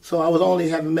E2, so I was only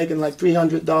making like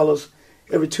 $300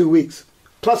 every 2 weeks,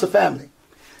 plus a family.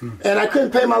 And I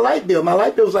couldn't pay my light bill. My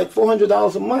light bill was like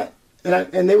 $400 a month,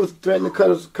 and they was threatening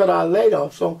to cut our light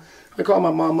off. So I called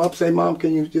my mom up, say, Mom,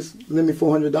 can you just lend me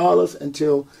 $400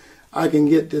 until I can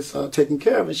get this taken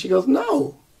care of? And she goes,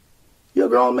 no, you're a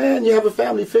grown man, you have a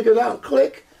family, figure it out,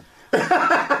 click.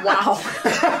 Wow.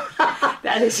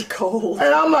 That is cold.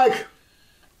 And I'm like,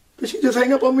 did she just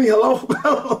hang up on me?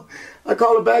 Hello? I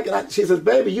call her back, and she says,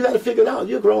 baby, you got to figure it out.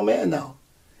 You're a grown man now.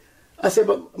 I said,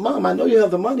 but Mom, I know you have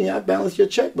the money. I balance your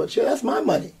checkbook. She said, that's my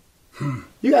money.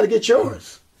 You got to get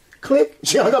yours. Click.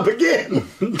 She hung up again.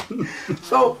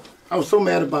 So I was so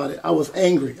mad about it. I was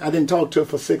angry. I didn't talk to her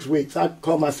for 6 weeks. I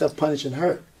called myself punishing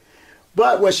her.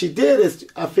 But what she did is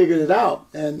I figured it out,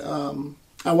 and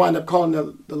I wound up calling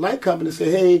the light company and said,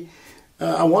 hey,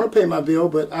 I want to pay my bill,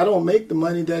 but I don't make the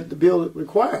money that the bill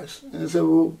requires. And I said,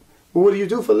 well, what do you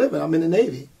do for a living? I'm in the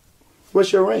Navy.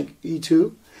 What's your rank?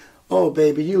 E2. Oh,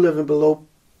 baby, you living below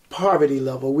poverty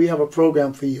level. We have a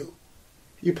program for you.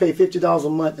 You pay $50 a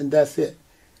month, and that's it.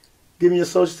 Give me your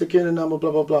social security number,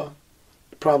 blah, blah, blah.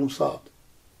 Problem solved.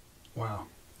 Wow.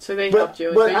 So they helped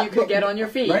you, so you could get on your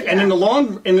feet. Right? Yeah. And in the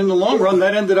long run,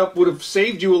 that would have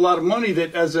saved you a lot of money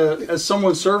that as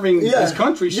someone serving this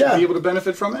country should be able to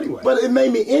benefit from anyway. But it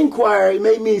made me inquire. It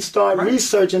made me start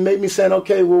researching. Made me saying,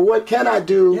 okay, well, what can I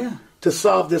do to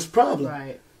solve this problem?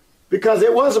 Right. Because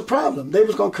it was a problem. They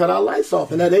was going to cut our lights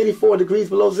off. And at 84 degrees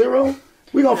below zero,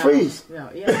 we're going to freeze.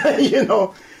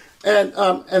 Yeah.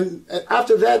 And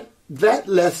after that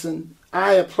lesson,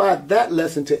 I applied that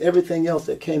lesson to everything else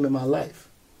that came in my life.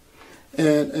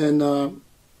 And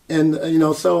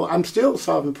so I'm still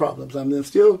solving problems. I'm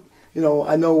still,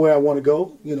 I know where I want to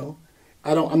go.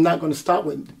 I'm not going to stop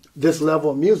with this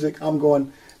level of music. I'm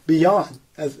going beyond,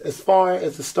 as far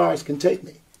as the stars can take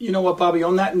me. You know what, Bobby?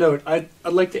 On that note, I'd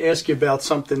like to ask you about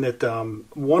something that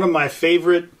one of my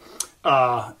favorite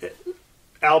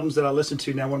albums that I listen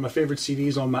to now, one of my favorite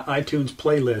CDs on my iTunes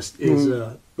playlist is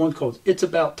one called "It's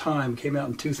About Time." Came out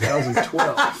in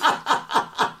 2012.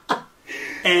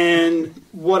 And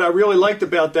what I really liked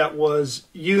about that was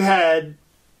you had,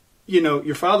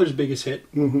 your father's biggest hit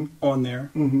on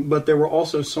there, but there were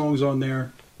also songs on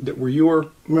there that were your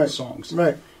songs.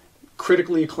 Right.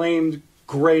 Critically acclaimed,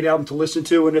 great album to listen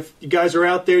to. And if you guys are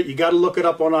out there, you got to look it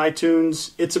up on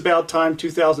iTunes. It's About Time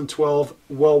 2012.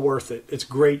 Well worth it. It's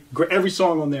great. Every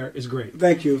song on there is great.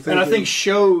 Thank you. I think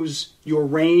shows your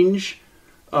range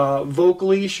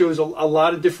vocally, shows a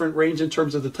lot of different range in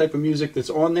terms of the type of music that's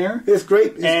on there. It's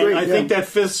great. I think that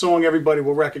fifth song everybody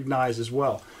will recognize as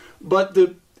well. But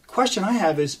the question I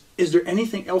have is there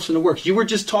anything else in the works? You were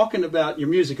just talking about your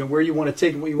music and where you want to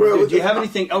take it, what you want to do. Do you have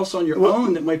anything else on your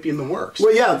own that might be in the works?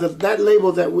 Well, yeah, that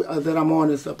label that I'm on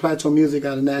is Plateau Music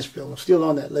out of Nashville. I'm still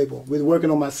on that label. We're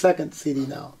working on my second CD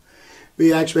now.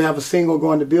 We actually have a single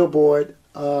going to Billboard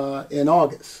in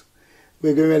August.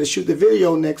 We're getting ready to shoot the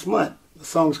video next month. The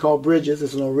song's called Bridges.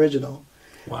 It's an original.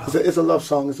 Wow. It's a love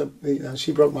song.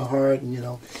 She broke my heart,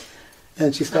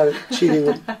 and she started cheating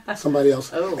with somebody else.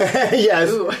 Oh,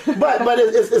 yes, but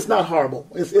it's not horrible.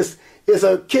 It's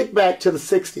a kickback to the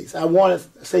 '60s. I want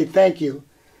to say thank you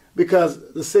because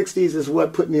the '60s is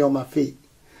what put me on my feet.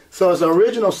 So it's an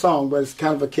original song, but it's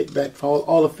kind of a kickback for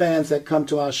all the fans that come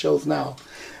to our shows now.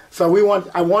 So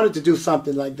I wanted to do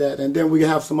something like that, and then we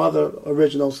have some other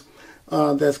originals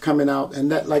that's coming out,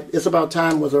 and that It's About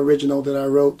Time was an original that I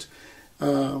wrote.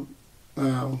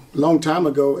 Long time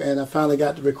ago, and I finally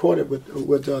got to record it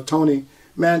with Tony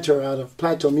Manter out of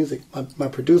Plateau Music, my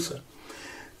producer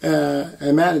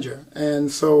and manager.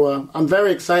 And so I'm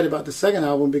very excited about the second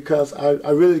album because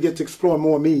I really get to explore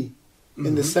more me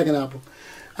in the second album.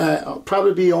 I'll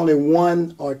probably be only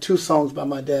 1 or 2 songs by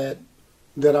my dad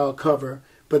that I'll cover,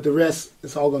 but the rest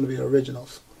is all going to be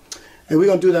originals. And we're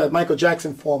going to do that Michael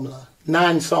Jackson formula,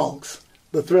 9 songs,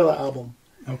 the Thriller album.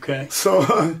 Okay.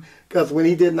 So, because when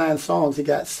he did 9 songs, he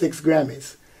got 6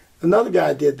 Grammys. Another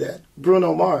guy did that,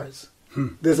 Bruno Mars.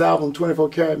 This album, 24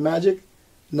 Karat Magic,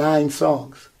 9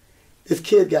 songs. This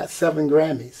kid got 7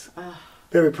 Grammys.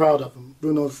 Very proud of him.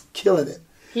 Bruno's killing it.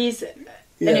 He's an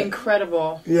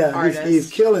incredible artist.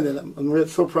 He's killing it. I'm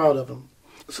so proud of him.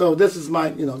 So this is my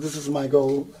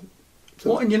goal.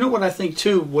 Well, and you know what I think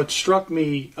too, what struck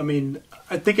me,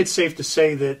 I think it's safe to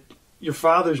say that your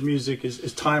father's music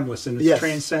is timeless and it's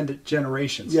transcended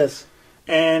generations. Yes.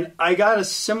 And I got a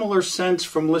similar sense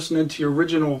from listening to your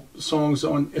original songs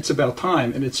on It's About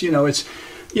Time. And it's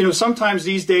sometimes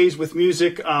these days with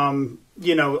music, a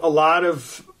lot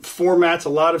of formats, a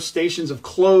lot of stations have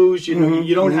closed.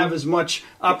 You don't have as much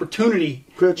opportunity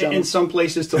in some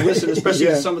places to listen, especially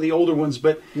to some of the older ones.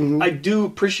 But I do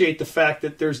appreciate the fact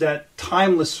that there's that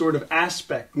timeless sort of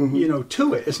aspect,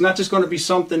 to it. It's not just going to be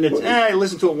something that's, I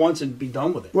listen to it once and be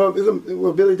done with it. Well,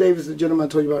 Billy Davis, the gentleman I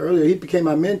told you about earlier, he became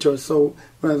my mentor. So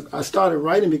when I started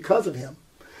writing because of him,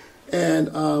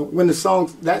 and when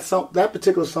that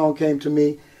particular song came to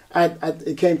me,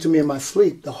 it came to me in my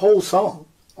sleep. The whole song,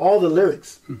 all the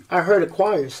lyrics. I heard a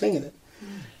choir singing it,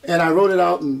 and I wrote it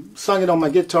out and sung it on my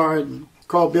guitar and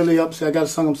called Billy up, said, I got a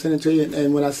song I'm sending to you.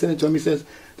 And when I sent it to him, he says,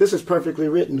 this is perfectly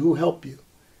written. Who helped you?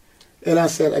 And I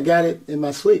said, I got it in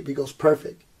my sleep. He goes,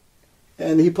 perfect.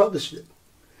 And he published it.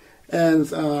 And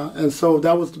so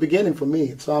that was the beginning for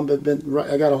me. So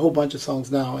I got a whole bunch of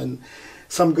songs now, and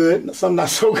some good, some not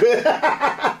so good.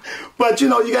 But, you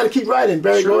got to keep writing.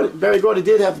 Barry Gordy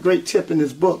did have a great tip in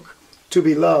his book, To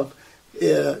Be Loved.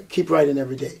 Keep writing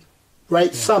every day.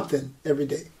 Write something every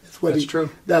day. That's true.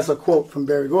 That's a quote from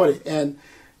Barry Gordy. And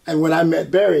when I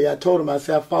met Barry, I told him, I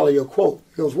said, I follow your quote.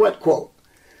 He goes, what quote?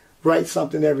 Write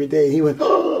something every day. He went,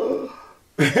 oh.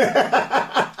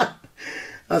 I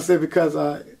said, because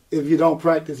if you don't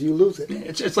practice, you lose it.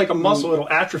 It's like a muscle; it'll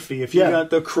atrophy if you got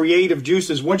the creative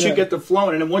juices. Once you get the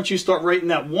flowing, and then once you start writing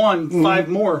that 5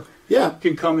 more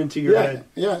can come into your head.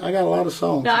 Yeah, I got a lot of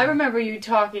songs. Now I remember you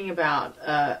talking about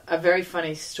a very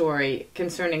funny story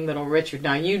concerning Little Richard.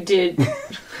 Now you did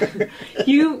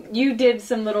you did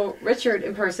some Little Richard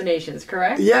impersonations,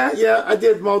 correct? Yeah, I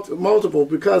did multiple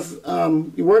because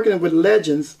working with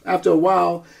legends. After a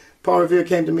while, Paul Revere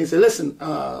came to me and said, listen,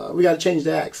 we got to change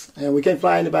the acts, and we can't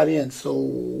fly anybody in, so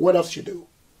what else you do?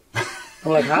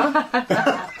 I'm like,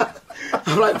 huh?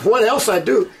 I'm like, what else I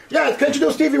do? Yeah, can't you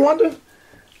do Stevie Wonder?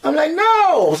 I'm like,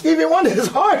 no, Stevie Wonder is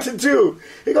hard to do.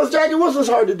 He goes, Jackie Wilson's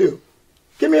hard to do.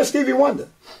 Give me a Stevie Wonder.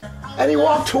 And he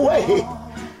walked away.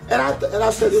 And I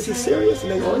said, is he serious?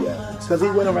 And they go, oh, yeah. because he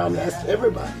went around and asked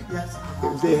everybody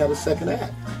if they had a second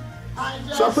act.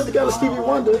 So I put together Stevie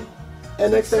Wonder,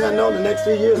 and next thing I know, the next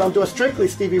 3 years, I'm doing strictly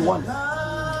Stevie Wonder.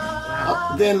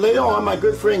 Then later on, my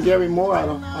good friend Gary Moore out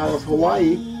of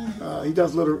Hawaii, he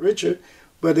does Little Richard,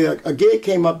 but a gig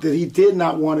came up that he did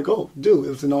not want to do. It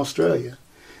was in Australia.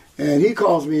 And he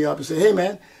calls me up and said, hey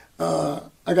man,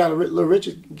 I got a Little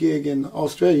Richard gig in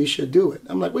Australia, you should do it.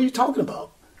 I'm like, what are you talking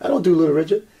about? I don't do Little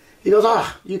Richard. He goes,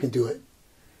 you can do it.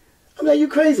 I'm like, you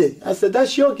crazy. I said,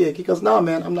 that's your gig. He goes, no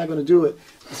man, I'm not going to do it.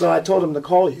 So I told him to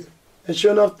call you. And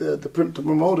sure enough, the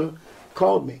promoter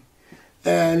called me.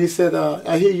 And he said,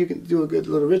 I hear you can do a good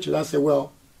Little Richard. I said,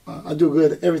 well, I do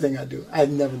good at everything I do. I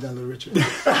had never done Little Richard.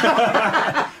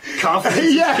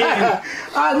 Confidence. Yeah,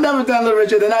 I'd never done Little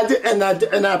Richard, and I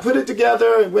did, and I put it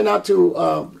together and went out to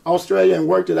Australia and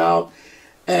worked it out.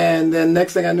 And then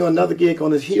next thing I knew, another gig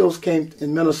on his heels came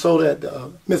in Minnesota at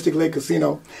the Mystic Lake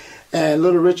Casino, and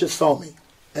Little Richard saw me,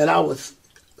 and I was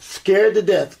scared to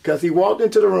death because he walked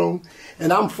into the room,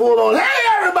 and I'm full on, hey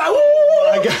everybody,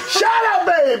 woo, shout out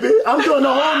baby! I'm doing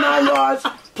the whole 9 yards,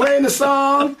 playing the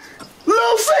song.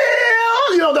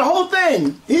 Lucille, the whole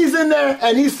thing. He's in there,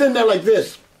 and he's sitting there like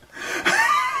this.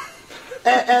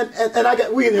 and I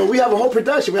got we have a whole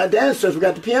production. We got dancers, we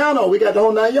got the piano, we got the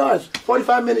whole 9 yards.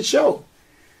 45-minute show.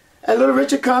 And Little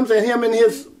Richard comes, and him and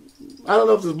his, I don't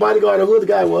know if it was bodyguard or who the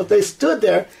guy was, they stood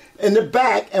there in the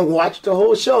back and watched the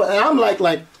whole show. And I'm like,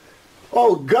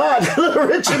 oh God, Little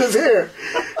Richard is here.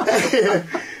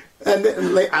 And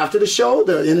then after the show,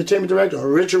 the entertainment director,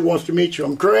 Richard wants to meet you.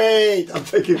 I'm great. I'm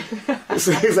taking.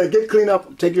 So he's like, get cleaned up.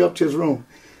 I'll take you up to his room.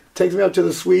 Takes me up to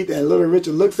the suite, and Little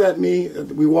Richard looks at me.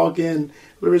 We walk in.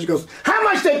 Little Richard goes, how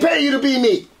much they pay you to be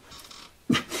me?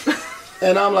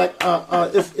 And I'm like,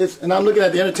 and I'm looking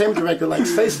at the entertainment director like,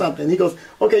 say something. He goes,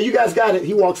 okay, you guys got it.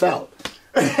 He walks out.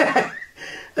 And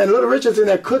Little Richard's in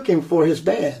there cooking for his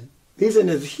band. He's in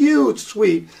this huge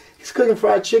suite. He's cooking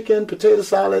fried chicken, potato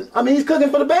salad. I mean, he's cooking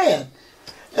for the band.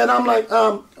 And I'm like,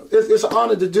 it's an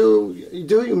honor to do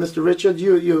you, Mr. Richard.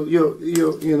 You're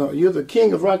the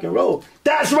king of rock and roll.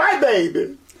 That's right,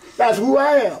 baby. That's who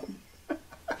I am.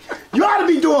 You ought to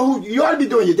be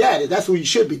doing your daddy. That's who you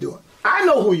should be doing. I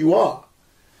know who you are.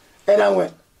 And I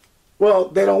went, well,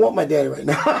 they don't want my daddy right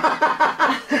now.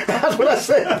 That's what I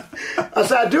said. I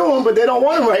said, I do him, but they don't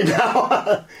want him right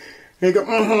now. He goes,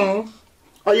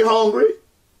 are you hungry?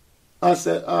 I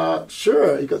said,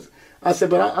 sure. He goes, I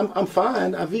said, but I'm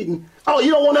fine. I've eaten. Oh,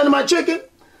 you don't want none of my chicken?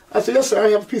 I said, yes, sir. I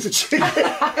have a piece of chicken.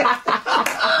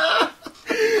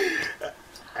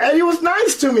 And he was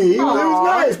nice to me. He was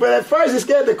nice. But at first, he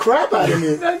scared the crap out of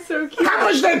me. That's so cute. How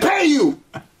much they pay you?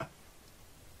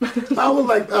 I was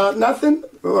like, nothing.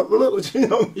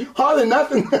 Hardly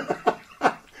nothing.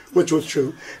 Which was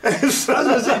true.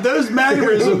 So, those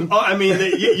mannerisms, I mean,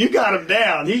 you got him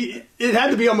down. It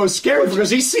had to be almost scary because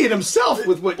he's seeing himself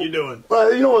with what you're doing. Well,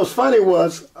 what was funny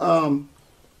was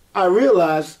I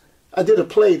realized I did a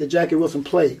play, the Jackie Wilson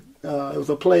play. It was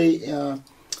a play,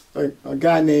 a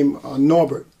guy named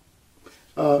Norbert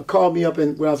called me up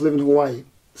when I was living in Hawaii.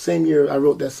 Same year I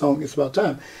wrote that song, It's About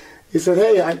Time. He said,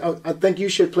 hey, I think you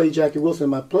should play Jackie Wilson in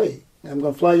my play. I'm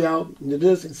going to fly you out and do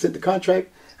this and send the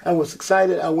contract. I was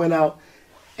excited. I went out,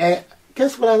 and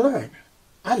guess what I learned?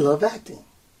 I love acting.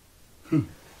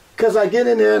 Because I get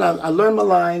in there and I learn my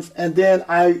lines, and then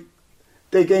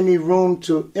they gave me room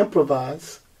to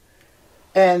improvise,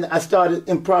 and I started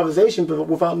improvisation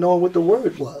without knowing what the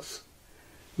word was.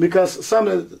 Because some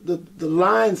of the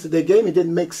lines that they gave me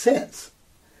didn't make sense.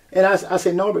 And I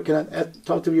said, Norbert, can I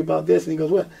talk to you about this? And he goes,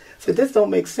 what? I said, this don't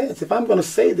make sense. If I'm going to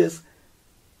say this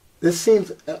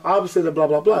seems opposite of blah,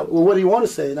 blah, blah. Well, what do you want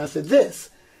to say? And I said, this.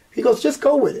 He goes, just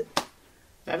go with it.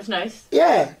 That was nice.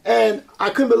 Yeah, and I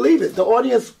couldn't believe it. The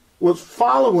audience was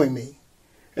following me.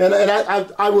 And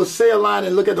I would say a line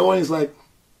and look at the audience like,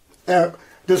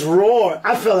 this roar.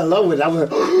 I fell in love with it. I was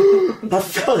like, I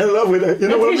fell in love with it. You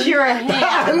know what I mean? You're a hand.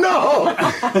 I know.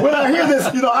 When I hear this,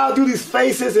 I'll do these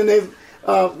faces, and there's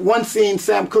one scene,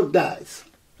 Sam Cooke dies.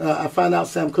 I find out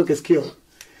Sam Cooke is killed.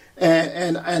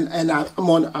 And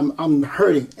I'm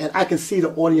hurting, and I can see the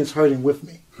audience hurting with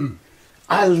me.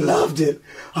 I loved it.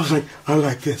 I was like, I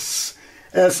like this,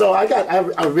 and so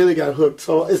I really got hooked.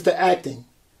 So it's the acting.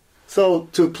 So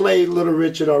to play Little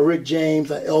Richard or Rick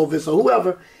James or Elvis or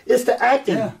whoever, it's the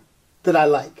acting that I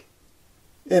like,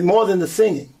 and more than the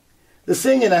singing. The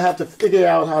singing I have to figure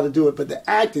out how to do it, but the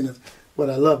acting is what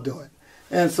I love doing.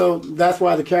 And so that's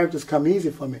why the characters come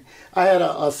easy for me. I had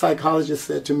a psychologist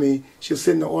said to me, she was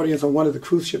sitting in the audience on one of the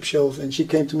cruise ship shows, and she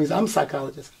came to me and said, I'm a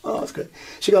psychologist. Oh, that's good.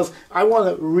 She goes, I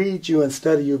want to read you and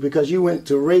study you because you went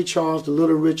to Ray Charles, the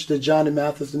Little Richard, the Johnny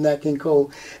Mathis, the Nat King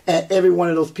Cole, and every one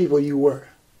of those people you were.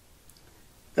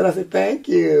 And I said, thank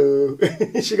you.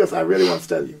 She goes, I really want to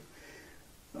study you.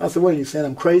 I said, what are you saying,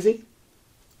 I'm crazy?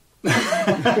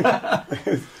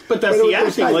 But that's the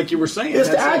acting, like you were saying. It's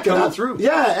that's the acting coming through.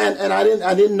 Yeah, and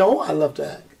I didn't know I loved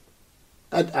to act.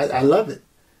 I love it.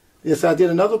 Yes, I did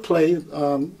another play,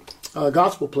 a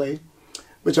gospel play,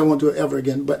 which I won't do it ever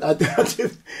again. But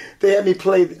they had me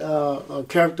play a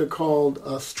character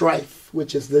called Strife,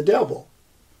 which is the devil.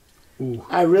 Ooh.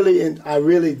 I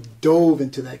really dove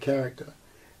into that character,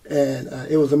 and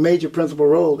it was a major principal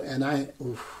role. And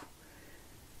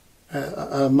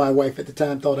my wife at the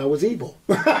time thought I was evil.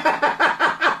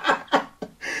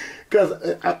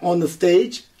 Because on the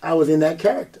stage, I was in that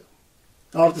character.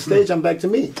 Off the stage, I'm back to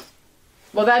me.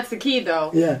 Well, that's the key,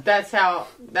 though. Yeah.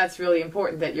 That's really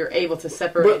important that you're able to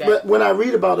separate it. But when I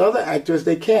read about other actors,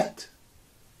 they can't.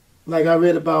 Like I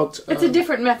read about... It's a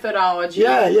different methodology.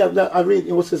 Yeah. I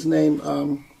read, what's his name?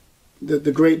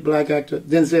 The great black actor,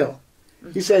 Denzel.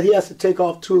 Mm-hmm. He said he has to take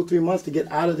off 2 or 3 months to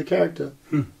get out of the character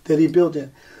that he built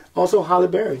in. Also, Halle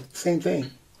Berry, same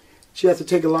thing. She has to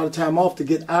take a lot of time off to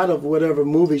get out of whatever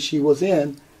movie she was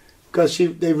in because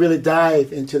they really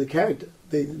dive into the character.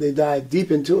 They dive deep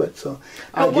into it. So,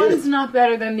 but one's not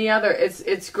better than the other.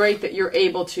 It's great that you're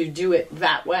able to do it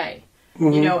that way,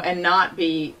 and not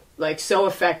be like so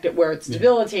effective where it's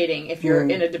debilitating if you're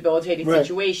in a debilitating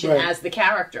situation as the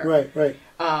character. Right.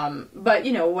 But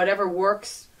whatever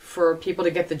works for people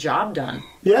to get the job done.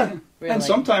 Yeah. Really. And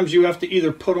sometimes you have to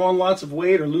either put on lots of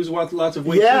weight or lose lots of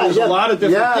weight. Yeah, there's a lot of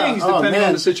different things depending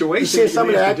on the situation. You see some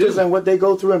of the actors and what they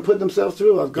go through and put themselves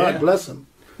through. God bless them.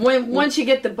 Once you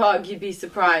get the bug, you'd be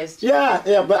surprised.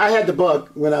 Yeah, but I had the bug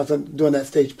when I was doing that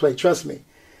stage play, trust me.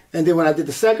 And then when I did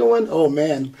the second one, oh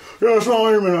man, yes,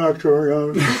 I'm an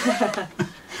actor.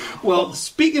 Well,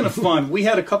 speaking of fun, we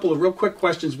had a couple of real quick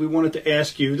questions we wanted to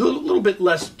ask you, a little bit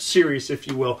less serious, if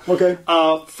you will. Okay.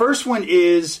 First one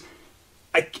is,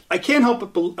 I can't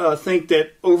help but think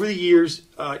that over the years,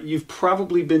 you've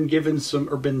probably been given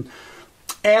been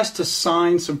asked to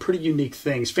sign some pretty unique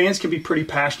things. Fans can be pretty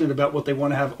passionate about what they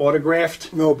want to have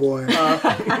autographed. Oh, boy.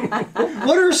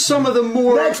 What are some of the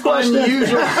more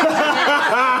unusual...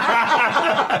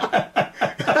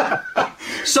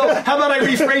 So, how about I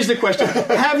rephrase the question?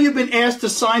 Have you been asked to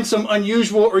sign some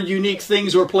unusual or unique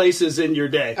things or places in your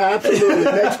day? Absolutely.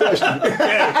 Next question.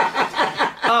 Okay.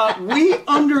 We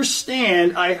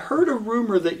understand, I heard a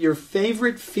rumor that your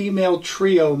favorite female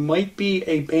trio might be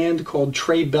a band called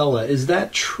Trey Bella. Is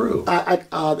that true? I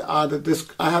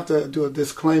have to do a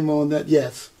disclaimer on that.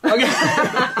 Yes. Okay.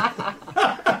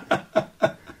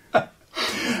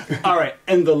 All right.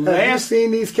 And the last... Have you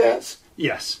seen these cats?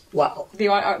 Yes. Wow. The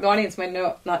audience might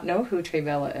not know who Trey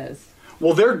Bella is.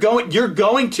 Well, you're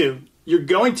going to.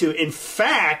 In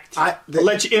fact, I'll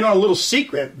let you in on a little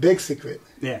secret. Big secret.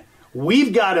 Yeah.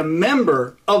 We've got a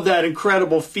member of that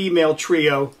incredible female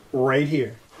trio right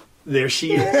here. There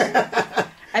she is.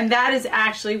 And that is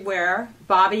actually where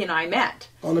Bobby and I met.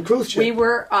 On the cruise ship. We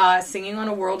were singing on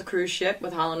a world cruise ship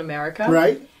with Holland America.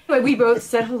 Right. Anyway, we both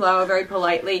said hello very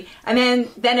politely. And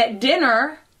then at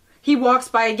dinner... he walks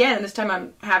by again, and this time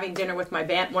I'm having dinner with one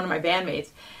of my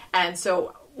bandmates. And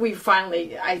so we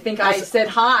finally, I think I said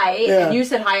hi, and you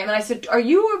said hi, and then I said, are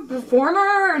you a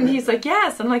performer? And he's like,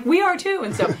 yes. I'm like, we are too.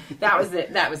 And so that was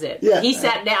it. Yeah. He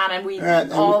sat down,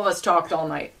 and all of us talked all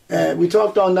night. We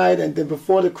talked all night, and then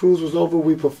before the cruise was over,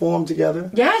 we performed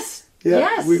together. Yes. Yeah,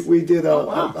 yes. We did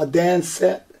a dance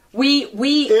set.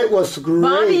 It was great.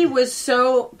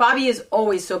 Bobby is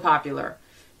always so popular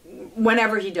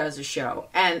whenever he does a show,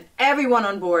 and everyone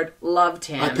on board loved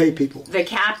him. I pay people. The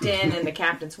captain and the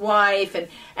captain's wife, and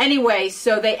anyway,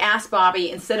 so they asked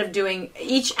Bobby, instead of doing,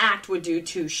 each act would do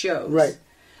 2 shows. Right.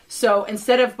 So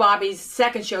instead of Bobby's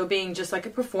second show being just like a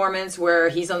performance where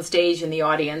he's on stage and the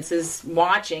audience is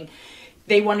watching,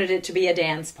 they wanted it to be a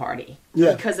dance party.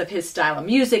 Yeah. Because of his style of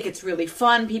music. It's really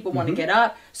fun. People want to get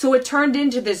up. So it turned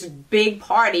into this big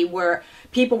party where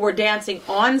people were dancing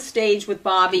on stage with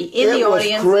Bobby in the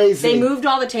audience. Crazy. They moved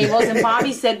all the tables, and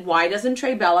Bobby said, why doesn't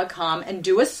Trey Bella come and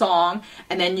do a song,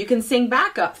 and then you can sing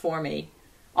backup for me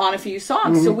on a few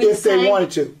songs. So we sang, they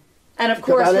wanted to. And of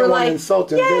course, I didn't we're want like, to insult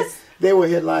them. yes. They were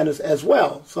headliners as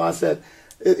well. So I said,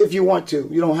 if you want to,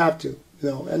 you don't have to.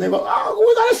 And they go, oh,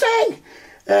 we're going to sing.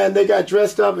 And they got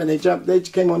dressed up, and they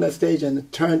came on that stage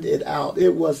and turned it out.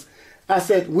 I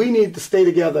said, we need to stay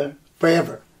together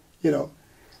forever,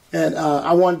 And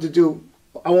I wanted to do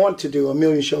I want to do 1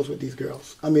 million shows with these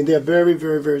girls. I mean, they're very,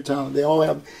 very, very talented. They all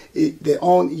have their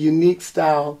own unique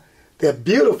style. They're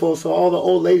beautiful, so all the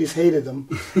old ladies hated them,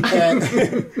 and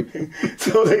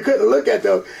so they couldn't look at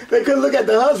them. They couldn't look at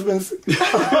the husbands.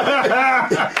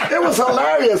 It was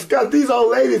hilarious because these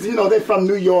old ladies, you know, they're from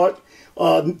New York,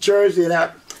 Jersey, and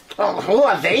that. Oh, who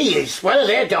are these? What are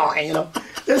they doing? You know,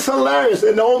 it's hilarious,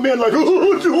 and the old men like,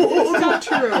 It's not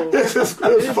true. It's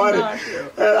funny. Not true.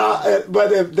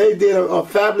 But they did a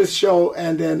fabulous show,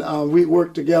 and then we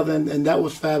worked together, and that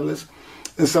was fabulous.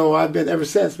 And so I've been ever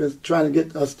since been trying to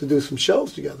get us to do some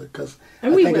shows together because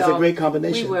I think it's a great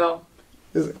combination. We will.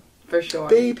 Is it? For sure.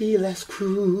 Baby, let's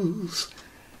cruise.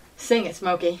 Sing it,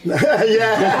 Smokey.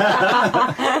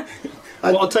 Yeah.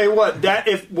 Well, I'll tell you what.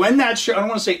 When that show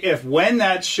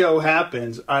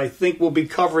happens, I think we'll be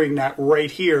covering that right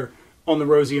here on the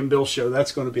Rosie and Bill show.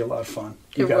 That's going to be a lot of fun.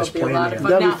 You guys will be a lot of fun.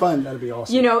 That'll be fun. That'll be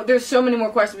awesome. You know, there's so many more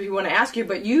questions we want to ask you,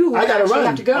 but you actually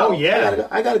have to go. Oh yeah,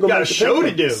 I gotta go. Got a show to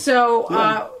do.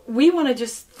 So we want to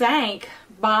just thank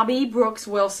Bobby Brooks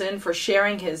Wilson for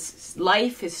sharing his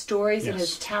life, his stories, and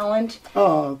his talent.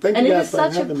 Oh, thank you guys for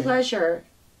having me. And it is such a pleasure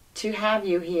to have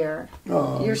you here.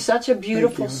 Oh, you're such a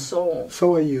beautiful soul.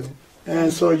 So are you,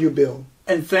 and so are you, Bill.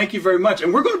 And thank you very much.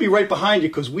 And we're going to be right behind you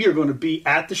because we are going to be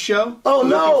at the show. Oh,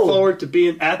 no. Looking forward to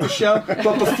being at the show.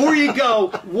 But before you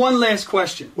go, one last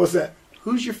question. What's that?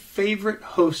 Who's your favorite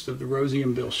host of the Rosie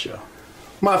and Bill show?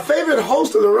 My favorite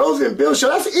host of the Rosie and Bill show?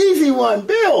 That's an easy one,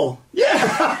 Bill. Yeah.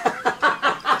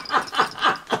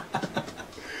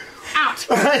 Out.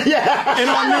 Yeah. And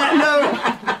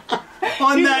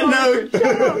on that note,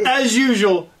 as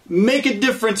usual, make a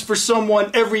difference for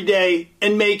someone every day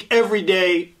and make every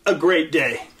day a great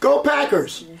day. Go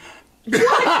Packers. Be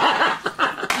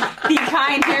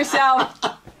kind to yourself.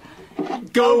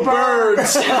 Go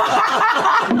Birds.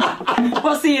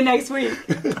 We'll see you next week.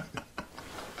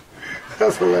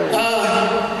 That's hilarious.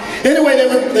 Anyway,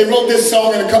 they wrote this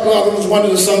song and a couple other ones. One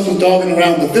of the songs was Dogging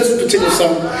Around, but this particular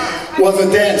song was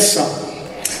a dance song.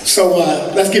 So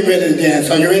let's get ready to dance.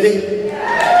 Are you ready?